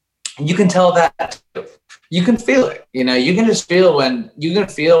 And you can tell that too. You can feel it, you know, you can feel when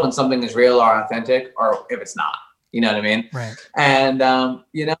something is real or authentic or if it's not, you know what I mean? Right. And,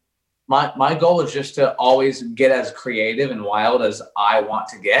 you know, my goal is just to always get as creative and wild as I want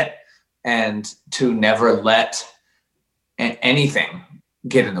to get and to never let anything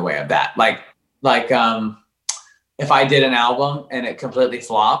get in the way of that. Like, if I did an album and it completely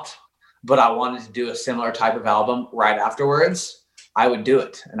flopped, but I wanted to do a similar type of album right afterwards, I would do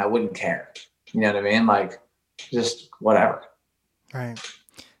it and I wouldn't care. You know what I mean? Like, just whatever. Right.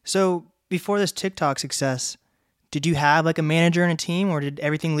 So before this TikTok success, did you have like a manager and a team, or did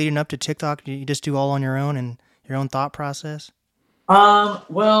everything leading up to TikTok, did you just do all on your own and your own thought process?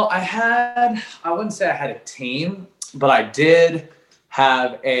 Well, I wouldn't say I had a team, but I did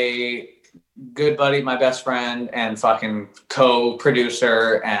have a good buddy, my best friend and fucking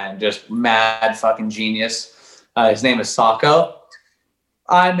co-producer and just mad fucking genius. His name is Sako.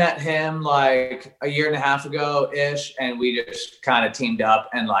 I met him like a year and a half ago ish, and we just kind of teamed up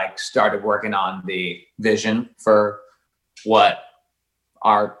and like started working on the vision for what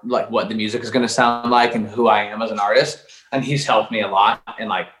the music is going to sound like and who I am as an artist. And he's helped me a lot in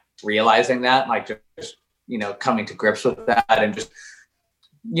like realizing that, like just, you know, coming to grips with that and just,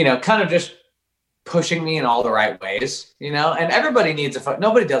 you know, kind of just pushing me in all the right ways, you know. And everybody needs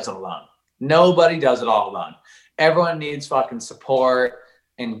nobody does it alone. Nobody does it all alone. Everyone needs fucking support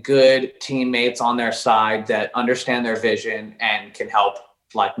and good teammates on their side that understand their vision and can help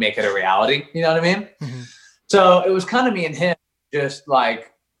like make it a reality. You know what I mean? Mm-hmm. So it was kind of me and him just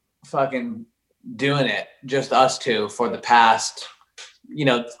like fucking doing it, just us two for the past, you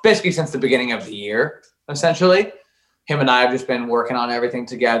know, basically since the beginning of the year, essentially. Him and I have just been working on everything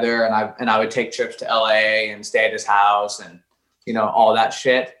together, and I would take trips to LA and stay at his house and, you know, all that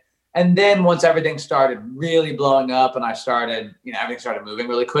shit. And then once everything started really blowing up and I started, you know, everything started moving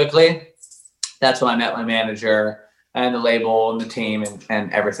really quickly, that's when I met my manager and the label and the team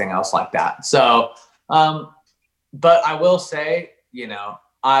and everything else like that. So, but I will say, you know,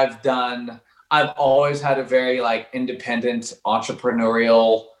 I've always had a very like independent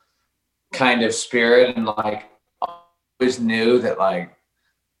entrepreneurial kind of spirit, and like always knew that like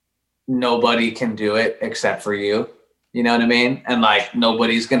nobody can do it except for you. You know what I mean? And like,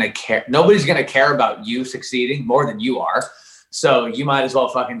 nobody's going to care about you succeeding more than you are. So you might as well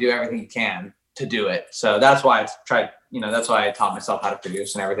fucking do everything you can to do it. So that's why that's why I taught myself how to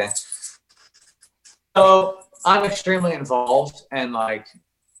produce and everything. So I'm extremely involved and like,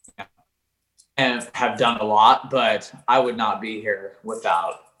 and have done a lot, but I would not be here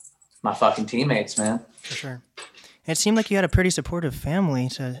without my fucking teammates, man. For sure. And it seemed like you had a pretty supportive family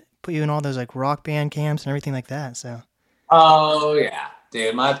to put you in all those like rock band camps and everything like that. So. Oh yeah,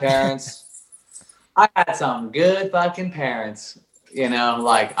 dude, my parents, I had some good fucking parents, you know,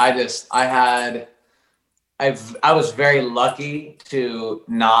 like I was very lucky to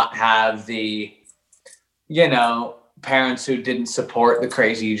not have the, you know, parents who didn't support the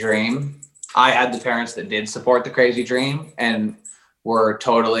crazy dream. I had the parents that did support the crazy dream and were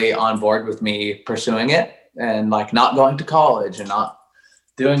totally on board with me pursuing it and like not going to college and not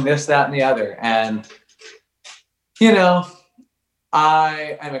doing this, that, and the other. And, you know,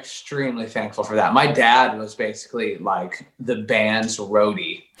 I am extremely thankful for that. My dad was basically like the band's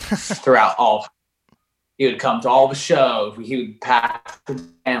roadie throughout all. He would come to all the shows. He would pack the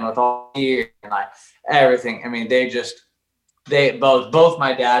band with all gear and like everything. I mean, they both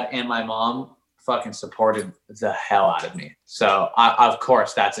my dad and my mom fucking supported the hell out of me. So of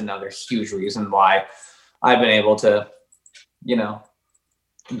course, that's another huge reason why I've been able to, you know,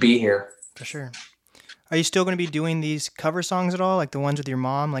 be here. For sure. Are you still going to be doing these cover songs at all, like the ones with your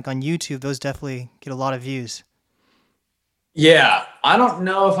mom? Like on YouTube, those definitely get a lot of views. Yeah, I don't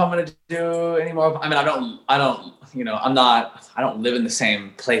know if I'm gonna do any more. I mean, I don't, I don't live in the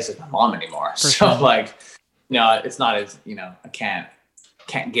same place as my mom anymore. So sure. like, it's not as, I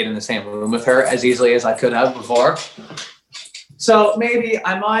can't get in the same room with her as easily as I could have before. So maybe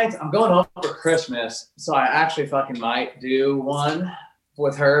I'm going home for Christmas, so I actually fucking might do one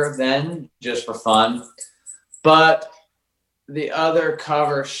with her then, just for fun. But the other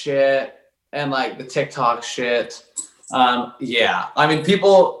cover shit and like the TikTok shit, yeah. I mean,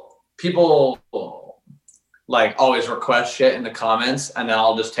 people like always request shit in the comments, and then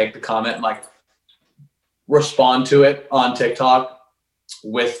I'll just take the comment and like respond to it on TikTok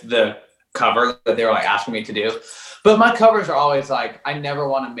with the cover that they were like asking me to do. But my covers are always like, I never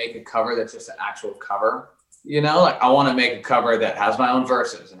want to make a cover that's just an actual cover. Like I want to make a cover that has my own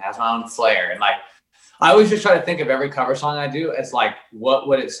verses and has my own flair. And like, I always just try to think of every cover song I do as like, what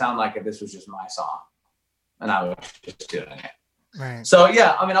would it sound like if this was just my song? And I was just doing it. Right. So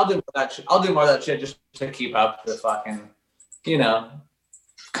yeah, I mean, I'll do more of that shit. I'll do more of that shit just to keep up the fucking,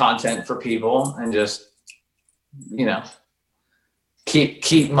 content for people and just,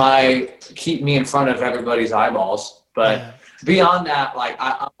 keep me in front of everybody's eyeballs. But beyond that, like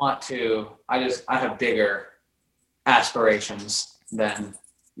I have bigger aspirations than,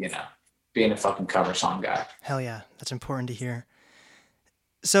 being a fucking cover song guy. Hell yeah. That's important to hear.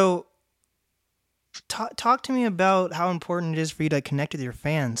 So talk to me about how important it is for you to connect with your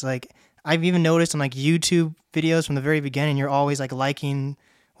fans. Like I've even noticed on like YouTube videos from the very beginning, you're always like liking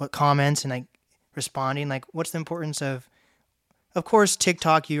what comments and like responding. Like what's the importance of course,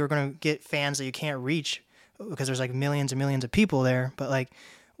 TikTok, you are going to get fans that you can't reach because there's like millions and millions of people there. But like,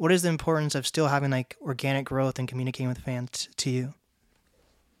 what is the importance of still having like organic growth and communicating with fans to you?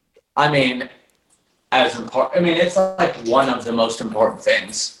 I mean, it's like one of the most important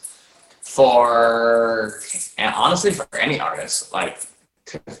things and honestly for any artist, like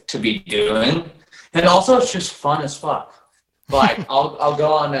to be doing. And also it's just fun as fuck. Like I'll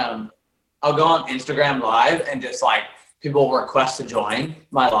go on Instagram Live and just like people will request to join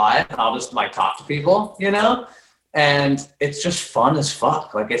my live and I'll just like talk to people, and it's just fun as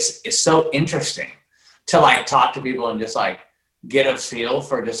fuck. Like it's so interesting to like talk to people and just like get a feel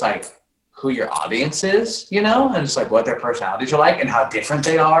for just like who your audience is, and just like what their personalities are like and how different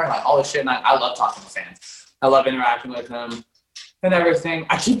they are, and like all this shit. And I love talking to fans. I love interacting with them and everything.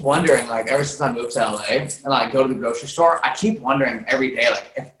 I keep wondering, like ever since I moved to LA and like go to the grocery store, I keep wondering every day,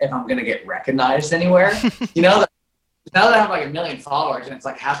 like if I'm gonna get recognized anywhere. Now that I have like 1 million followers and it's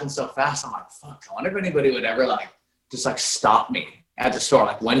like happened so fast, I'm like, fuck, I wonder if anybody would ever like just like stop me at the store,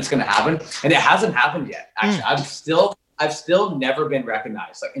 like when it's gonna happen. And it hasn't happened yet. Actually, I've still never been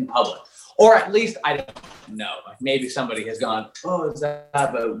recognized like in public. Or at least I don't know. Like maybe somebody has gone, oh, is that,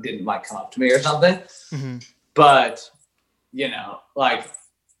 but didn't like come up to me or something. Mm-hmm. But like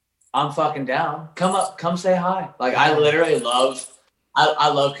I'm fucking down. Come up, come say hi. Like I literally love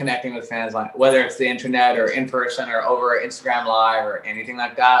connecting with fans, like whether it's the internet or in person or over Instagram Live or anything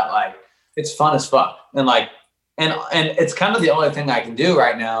like that. Like it's fun as fuck. And like, and it's kind of the only thing I can do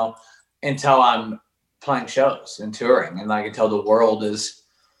right now until I'm playing shows and touring and like until the world is,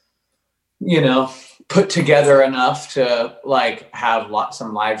 put together enough to like have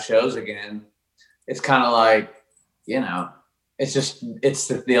some live shows again. It's kind of like, it's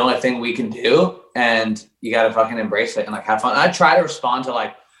the only thing we can do, and you got to fucking embrace it and like have fun. And I try to respond to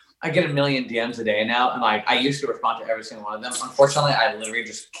like, I get 1 million DMs a day now. And like, I used to respond to every single one of them. Unfortunately, I literally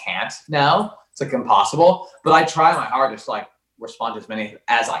just can't now. It's like impossible, but I try my hardest to like respond to as many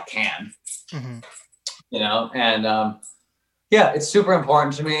as I can, and yeah, it's super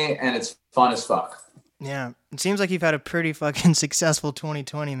important to me and it's fun as fuck. Yeah. It seems like you've had a pretty fucking successful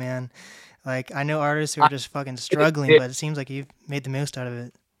 2020, man. Like I know artists who are just fucking struggling, but it seems like you've made the most out of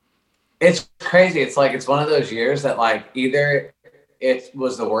it. It's crazy. It's like, it's one of those years that like either it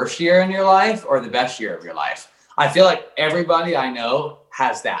was the worst year in your life or the best year of your life. I feel like everybody I know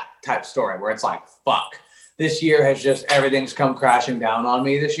has that type story where it's like, fuck, this year has just, everything's come crashing down on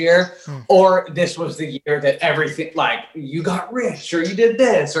me this year. Or this was the year that everything, like you got rich or you did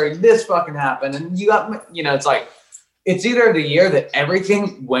this or this fucking happened and you got, it's like, it's either the year that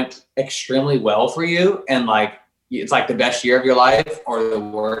everything went extremely well for you and like, it's like the best year of your life or the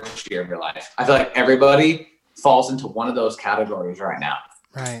worst year of your life. I feel like everybody falls into one of those categories right now.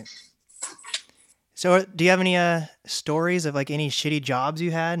 Right. So do you have any stories of like any shitty jobs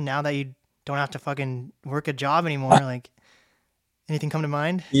you had now that you don't have to fucking work a job anymore? Like anything come to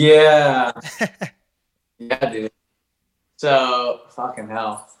mind? Yeah. Yeah, dude. So fucking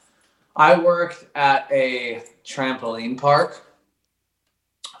hell. I worked at a trampoline park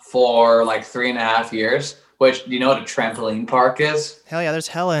for like 3.5 years. Which, do you know what a trampoline park is? Hell yeah, there's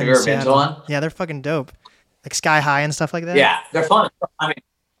hella Have in you ever been to Seattle. one? Yeah, they're fucking dope. Like Sky High and stuff like that. Yeah, they're fun. I mean,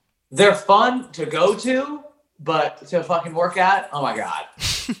 they're fun to go to, but to fucking work at, oh my god,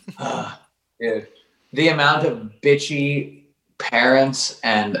 dude, the amount of bitchy parents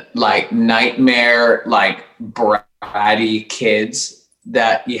and like nightmare, like bratty kids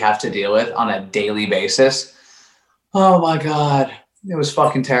that you have to deal with on a daily basis. Oh my god, it was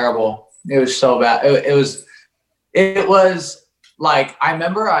fucking terrible. It was so bad. It was like, I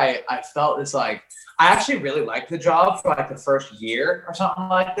remember I felt this like, I actually really liked the job for like the first year or something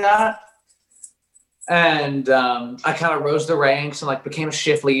like that. And I kind of rose the ranks and like became a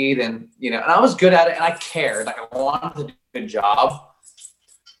shift lead, and and I was good at it and I cared. Like, I wanted to do a good job.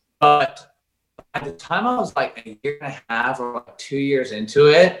 But at the time I was like a year and a half or like 2 years into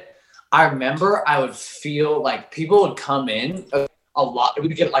it, I remember I would feel like people would come in a lot. We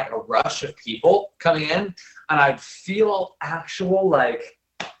would get like a rush of people coming in, and I'd feel actual like,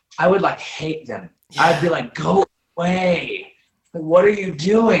 I would like hate them. Yeah. I'd be like, go away. Like, what are you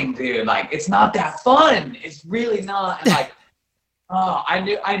doing, dude? Like, it's not that fun. It's really not. And like, oh, I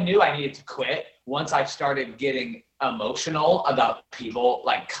knew I needed to quit once I started getting emotional about people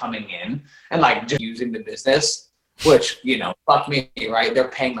like coming in and like just using the business, which, fuck me, right? They're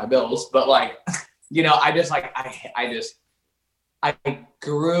paying my bills. But like, I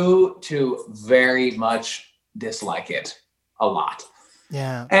grew to very much dislike it a lot.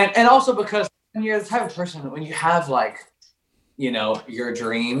 Yeah. And also because when you're the type of person, when you have like, your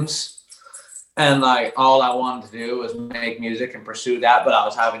dreams, and like all I wanted to do was make music and pursue that, but I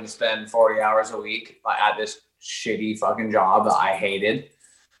was having to spend 40 hours a week at this shitty fucking job that I hated,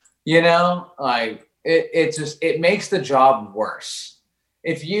 like it makes the job worse.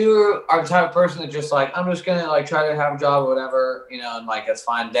 If you are the type of person that just like, I'm just gonna like try to have a job or whatever, and like that's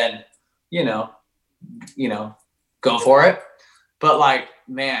fine, then go for it. But like,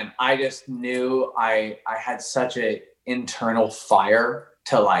 man, I just knew I had such a internal fire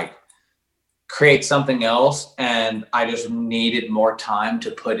to like create something else, and I just needed more time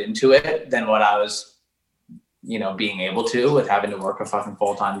to put into it than what I was being able to with having to work a fucking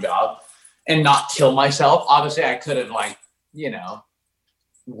full-time job and not kill myself. Obviously I could have like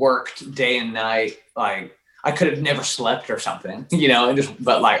worked day and night, like I could have never slept or something,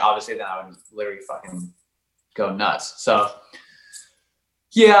 but like obviously then I would literally fucking go nuts. So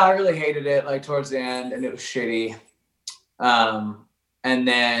yeah, I really hated it like towards the end, and it was shitty. And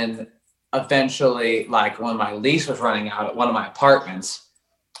then eventually, like when my lease was running out at one of my apartments,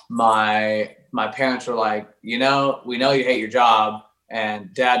 my parents were like, we know you hate your job,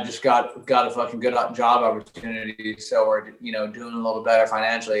 and dad just got a fucking good job opportunity. So we're, doing a little better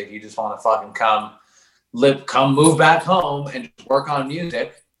financially. If you just want to fucking come move back home and just work on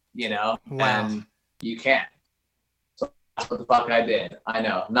music, wow. And you can. So that's what the fuck I did. I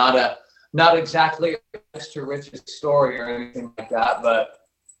know, not exactly a Mr. Rich's story or anything like that, but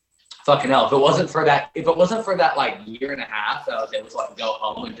fucking hell, if it wasn't for that like year and a half that I was able to like go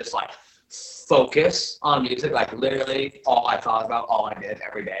home and just like focus on music, like literally all I thought about, all I did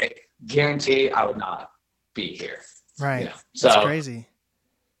every day, guarantee I would not be here. Right. So that's crazy.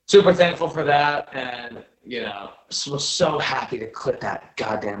 Super thankful for that, and was so happy to quit that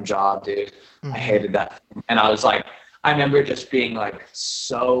goddamn job, dude. Mm-hmm. I hated that, and I was like, I remember just being like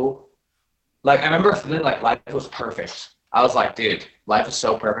so. Like, I remember feeling like life was perfect. I was like, dude, life is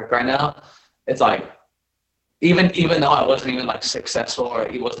so perfect right now. It's like, even though I wasn't even like successful, or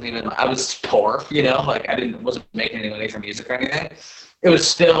I was poor, like I wasn't making any money from music or anything. It was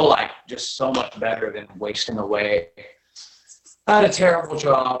still like just so much better than wasting away at a terrible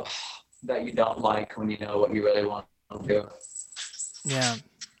job that you don't like when you know what you really want to do. Yeah,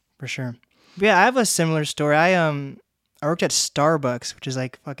 for sure. But yeah, I have a similar story. I worked at Starbucks, which is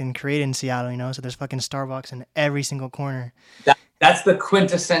like fucking created in Seattle, so there's fucking Starbucks in every single corner. That's the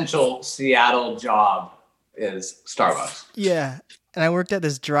quintessential Seattle job, is Starbucks. Yeah, and I worked at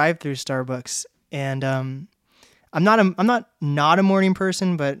this drive-through Starbucks, and I'm not a morning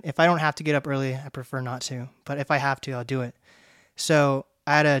person, but if I don't have to get up early, I prefer not to. But if I have to, I'll do it. So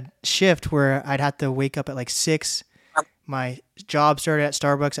I had a shift where I'd have to wake up at like 6. My job started at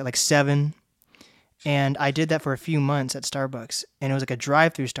Starbucks at like 7. And I did that for a few months at Starbucks, and it was like a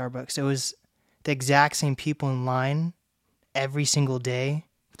drive-through Starbucks. It was the exact same people in line every single day,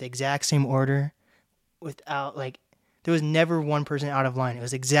 with the exact same order, without like, there was never one person out of line. It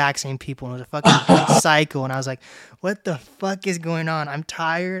was the exact same people, and it was a fucking cycle. And I was like, what the fuck is going on? I'm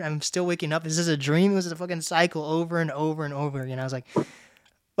tired. I'm still waking up. Is this a dream? It was a fucking cycle over and over and over again. I was like,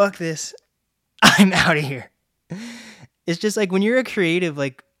 fuck this. I'm out of here. It's just like when you're a creative,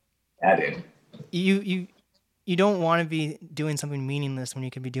 like Yeah, dude. you don't want to be doing something meaningless when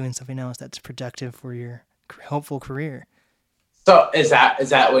you could be doing something else that's productive for your hopeful career. So is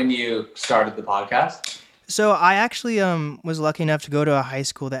that when you started the podcast? So I actually was lucky enough to go to a high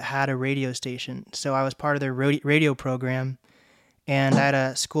school that had a radio station. So I was part of their radio program, and I had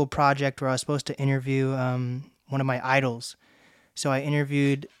a school project where I was supposed to interview one of my idols. So I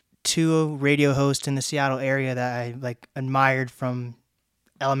interviewed 2 radio hosts in the Seattle area that I like admired from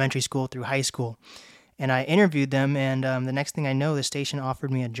elementary school through high school. And I interviewed them, and the next thing I know, the station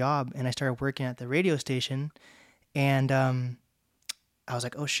offered me a job, and I started working at the radio station. And I was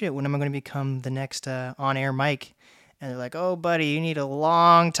like, oh shit, when am I going to become the next on-air mic? And they're like, oh buddy, you need a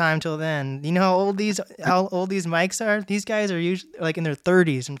long time till then. You know how old these mics are? These guys are usually like in their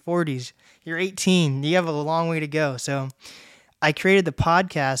 30s and 40s. You're 18. You have a long way to go. So I created the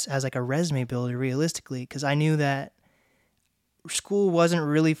podcast as like a resume builder, realistically, because I knew that school wasn't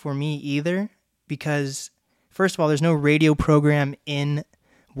really for me either. Because first of all, there's no radio program in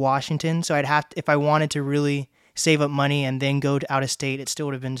Washington, so I'd have to, if I wanted to really save up money and then go to out of state, it still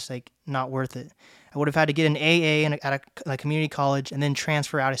would have been just like not worth it. I would have had to get an AA at a community college and then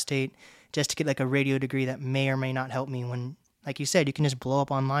transfer out of state just to get like a radio degree that may or may not help me when, like you said, you can just blow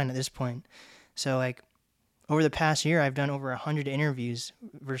up online at this point. So like over the past year, I've done over 100 interviews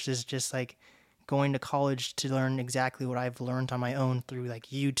versus just like going to college to learn exactly what I've learned on my own through like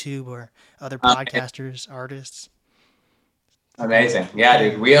YouTube or other podcasters, artists. Amazing. Yeah,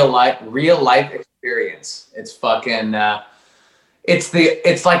 dude. Real life experience. It's fucking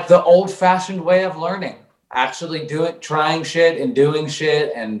it's like the old fashioned way of learning. Actually trying shit and doing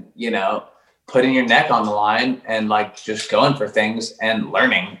shit and, you know, putting your neck on the line and like just going for things and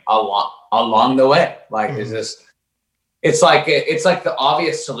learning along the way. Like it's like the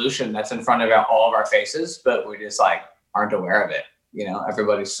obvious solution that's in front of all of our faces, but we just like aren't aware of it. You know,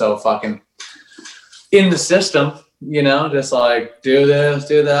 everybody's so fucking in the system, you know, just like do this,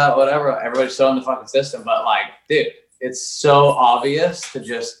 do that, whatever. Everybody's so in the fucking system, but like, dude, it's so obvious to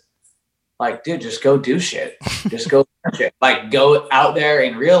just like, dude, just go do shit. Just go do shit. Like go out there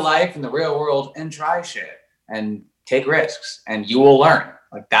in real life, in the real world and try shit and take risks and you will learn.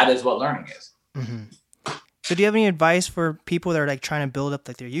 Like that is what learning is. Mm-hmm. So do you have any advice for people that are like trying to build up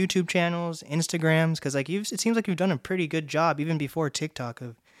like their YouTube channels, Instagrams? Because like it seems like you've done a pretty good job even before TikTok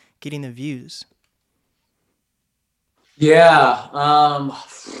of getting the views. Yeah.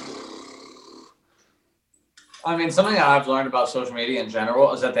 I mean, something that I've learned about social media in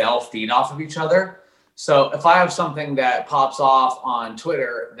general is that they all feed off of each other. So if I have something that pops off on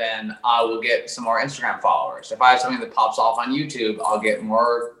Twitter, then I will get some more Instagram followers. If I have something that pops off on YouTube, I'll get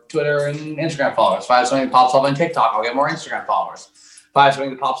more Twitter and Instagram followers. If I have something that pops off on TikTok, I'll get more Instagram followers. If I have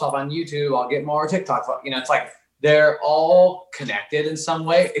something that pops off on YouTube, I'll get more TikTok followers. You know, it's like they're all connected in some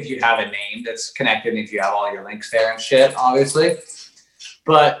way. If you have a name that's connected, and if you have all your links there and shit, obviously.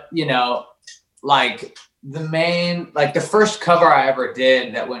 But, you know, like the first cover I ever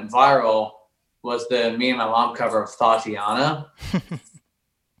did that went viral was the Me and My Mom cover of Tatiana.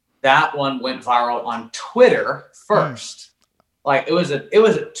 That one went viral on Twitter first. Like it was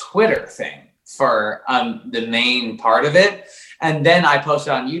a Twitter thing for the main part of it. And then I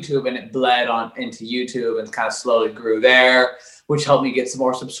posted on YouTube and it bled on into YouTube and kind of slowly grew there, which helped me get some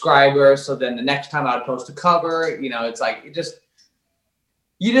more subscribers. So then the next time I would post a cover, you know, it's like you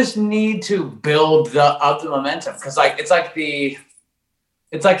just need to build up the momentum. Cause like it's like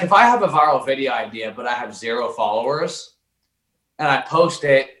if I have a viral video idea, but I have 0 followers and I post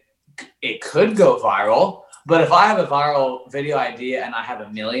it, it could go viral. But if I have a viral video idea and I have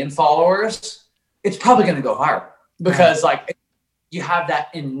 1 million followers, it's probably going to go viral because like you have that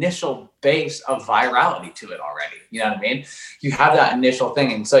initial base of virality to it already. You know what I mean? You have that initial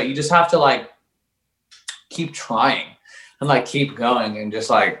thing. And so you just have to like keep trying and like keep going and just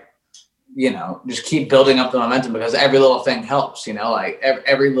like, you know, just keep building up the momentum because every little thing helps, you know, like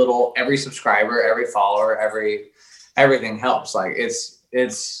every subscriber, every follower, everything helps. Like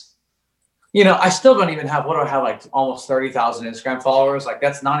it's, you know, I still don't even have, what do I have? Like almost 30,000 Instagram followers. Like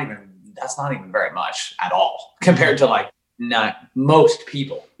that's not even very much at all compared to like not most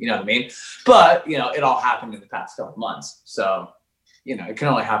people, you know what I mean? But, you know, it all happened in the past couple months. So, you know, it can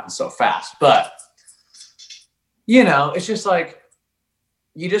only happen so fast, but you know, it's just like,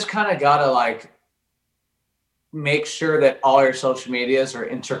 you just kind of gotta like make sure that all your social medias are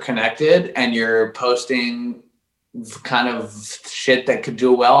interconnected and you're posting kind of shit that could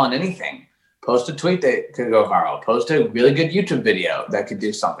do well on anything. Post a tweet that could go viral. Post a really good YouTube video that could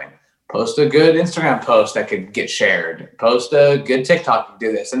do something. post a good Instagram post that could get shared, post a good TikTok,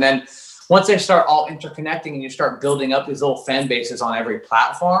 do this. And then once they start all interconnecting and you start building up these little fan bases on every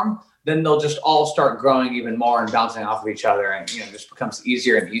platform, then they'll just all start growing even more and bouncing off of each other. And, it just becomes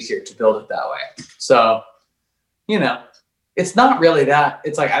easier and easier to build it that way. So, it's not really that.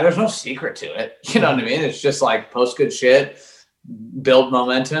 It's like, there's no secret to it. You know what I mean? It's just like post good shit, build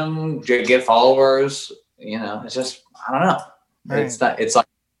momentum, get followers. It's just, I don't know. Right. It's like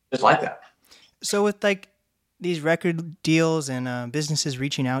just like that. So with like these record deals and businesses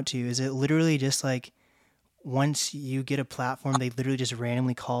reaching out to you, is it literally just like once you get a platform, they literally just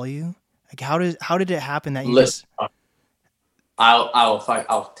randomly call you? Like how did it happen that you Listen,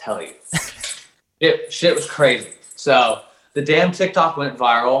 I'll tell you. Shit was crazy. So the damn TikTok went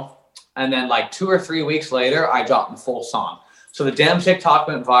viral, and then like 2 or 3 weeks later, I dropped the full song. So the damn TikTok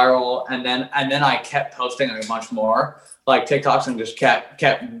went viral, and then I kept posting a bunch more like TikToks and just kept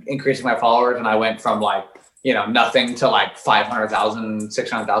increasing my followers, and I went from like nothing to like 500,000,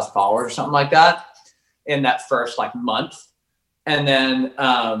 600,000 followers or something like that in that first like month. And then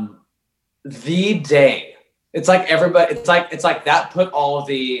the day, it's like everybody, it's like that put all of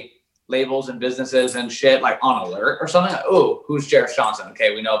the labels and businesses and shit like on alert or something. Like, oh, who's Jarris Johnson?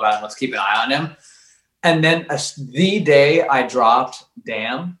 Okay, we know about him. Let's keep an eye on him. And then the day I dropped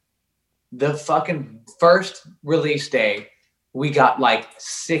Damn, the fucking first release day, we got like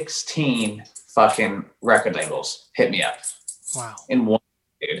 16 fucking record labels hit me up. Wow. In one,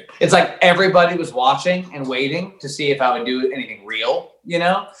 dude. It's like everybody was watching and waiting to see if I would do anything real,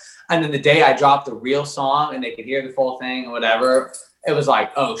 And then the day I dropped the real song and they could hear the full thing or whatever, it was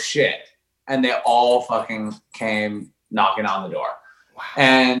like, oh shit. And they all fucking came knocking on the door. Wow.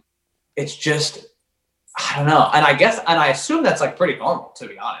 And it's just, I don't know. And I assume that's like pretty normal, to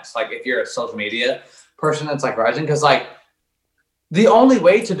be honest. Like if you're a social media person that's like rising, because like the only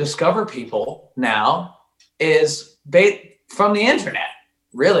way to discover people now is from the internet,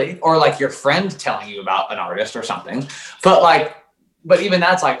 really, or like your friend telling you about an artist or something. But even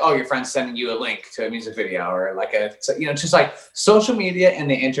that's like, oh, your friend's sending you a link to a music video or like just like social media and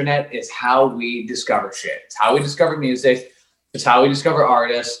the internet is how we discover shit. It's how we discover music. It's how we discover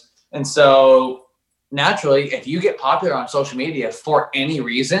artists. And so naturally, if you get popular on social media for any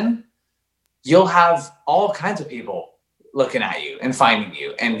reason, you'll have all kinds of people looking at you and finding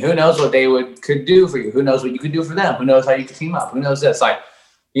you. And who knows what they could do for you? Who knows what you could do for them? Who knows how you could team up? Who knows this? Like,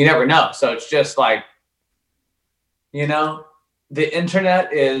 you never know. So it's just like, the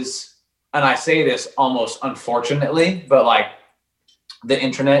internet is, and I say this almost unfortunately, but like the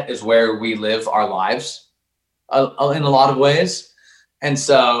internet is where we live our lives in a lot of ways. And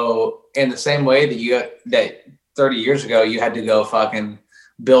so in the same way that 30 years ago, you had to go fucking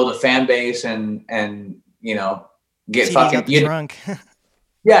build a fan base and get CD fucking out the trunk.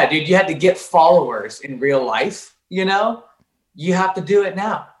 Yeah, dude, you had to get followers in real life, you have to do it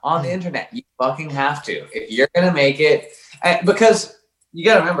now on the internet. You fucking have to, if you're going to make it. Because you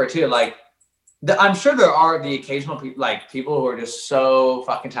got to remember too, like I'm sure there are the occasional people who are just so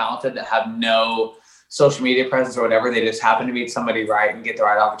fucking talented that have no social media presence or whatever. They just happen to meet somebody right and get the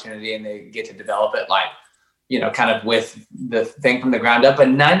right opportunity and they get to develop it kind of with the thing from the ground up. But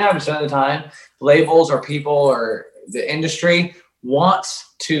 99% of the time, labels or people or the industry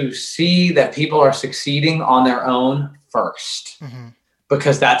wants to see that people are succeeding on their own first,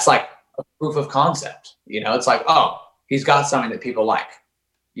 because that's like a proof of concept. It's like, oh, he's got something that people like,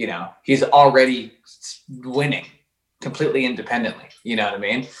 he's already winning completely independently. You know what I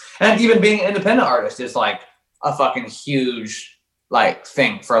mean? And even being an independent artist is like a fucking huge like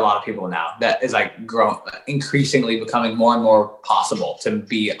thing for a lot of people now that is like increasingly becoming more and more possible to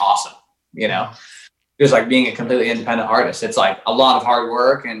be awesome. Just like being a completely independent artist. It's like a lot of hard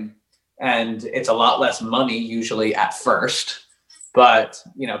work and it's a lot less money usually at first, but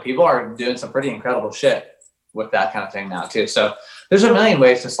people are doing some pretty incredible shit with that kind of thing now too. So there's a million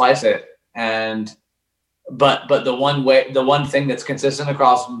ways to slice it. But the one thing that's consistent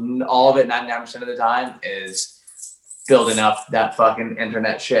across all of it, 99% of the time, is building up that fucking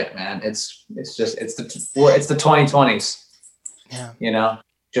internet shit, man. It's the 2020s. Yeah.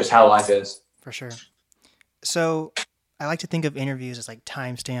 Just how life is. For sure. So I like to think of interviews as like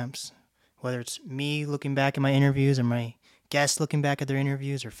timestamps, whether it's me looking back at my interviews or my guests looking back at their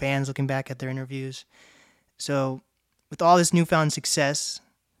interviews or fans looking back at their interviews. So with all this newfound success,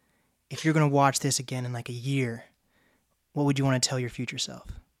 if you're going to watch this again in like a year, what would you want to tell your future self?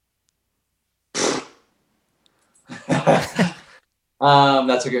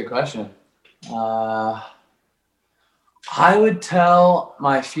 That's a good question. I would tell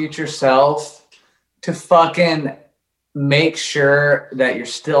my future self to fucking make sure that you're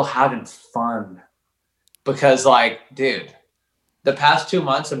still having fun. Because, like, dude, the past 2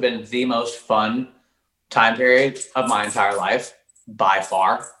 months have been the most fun time period of my entire life by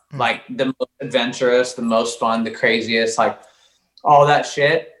far. Like, the most adventurous, the most fun, the craziest, like, all that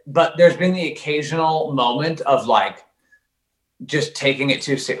shit. But there's been the occasional moment of, like, just taking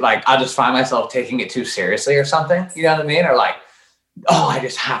it like, I'll just find myself taking it too seriously or something. You know what I mean? Or, like, oh, I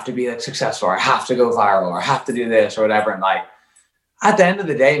just have to be, like, successful, or I have to go viral, or I have to do this or whatever. And, like, at the end of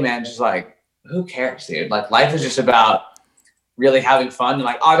the day, man, just, like, who cares, dude? Like, life is just about really having fun, and,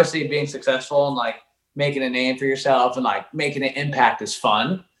 like, obviously being successful and, like, making a name for yourself and, like, making an impact is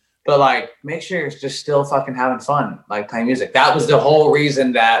fun, but, like, make sure you're just still fucking having fun, like, playing music. That was the whole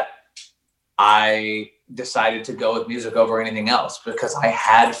reason that I decided to go with music over anything else, because I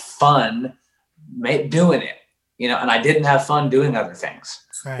had fun doing it, you know, and I didn't have fun doing other things.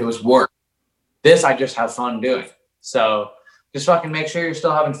 Right. It was work. This I just have fun doing. So just fucking make sure you're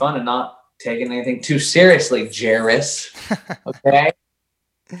still having fun and not taking anything too seriously, Jairus. Okay?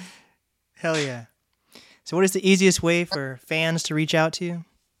 Hell yeah. So what is the easiest way for fans to reach out to you?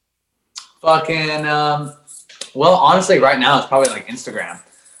 Fucking, well, honestly, right now it's probably like Instagram.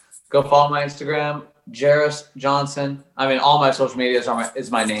 Go follow my Instagram, Jairus Johnson. I mean, all my social media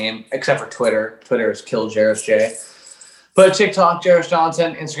is my name, except for Twitter. Twitter is Kill Jairus J. But TikTok, Jairus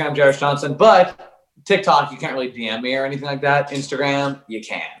Johnson. Instagram, Jairus Johnson. But TikTok, you can't really DM me or anything like that. Instagram, you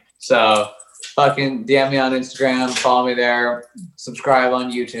can. So fucking DM me on Instagram, follow me there, subscribe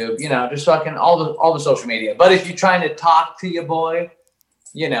on YouTube, you know, just fucking all the social media. But if you're trying to talk to your boy,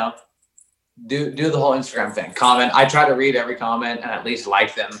 you know, do the whole Instagram thing. Comment. I try to read every comment and at least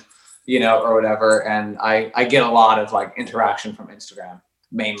like them, you know, or whatever. And I get a lot of, like, interaction from Instagram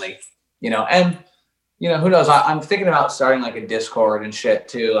mainly, you know, and, you know, who knows? I'm thinking about starting, like, a Discord and shit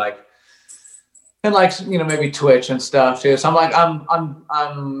too, like, and, like, you know, maybe Twitch and stuff too. So I'm like,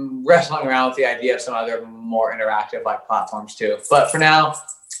 I'm wrestling around with the idea of some other more interactive, like, platforms too. But for now,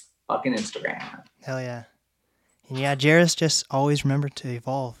 fucking Instagram. Hell yeah. And yeah, Jairus, just always remember to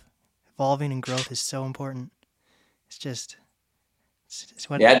evolve. Evolving and growth is so important. It's just, it's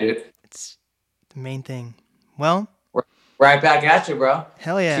what. Yeah, dude. It's the main thing. Well, right back at you, bro.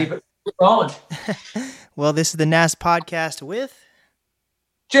 Hell yeah. Keep it going. Well, this is the NAS podcast with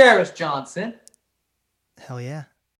Jairus Johnson. Hell yeah.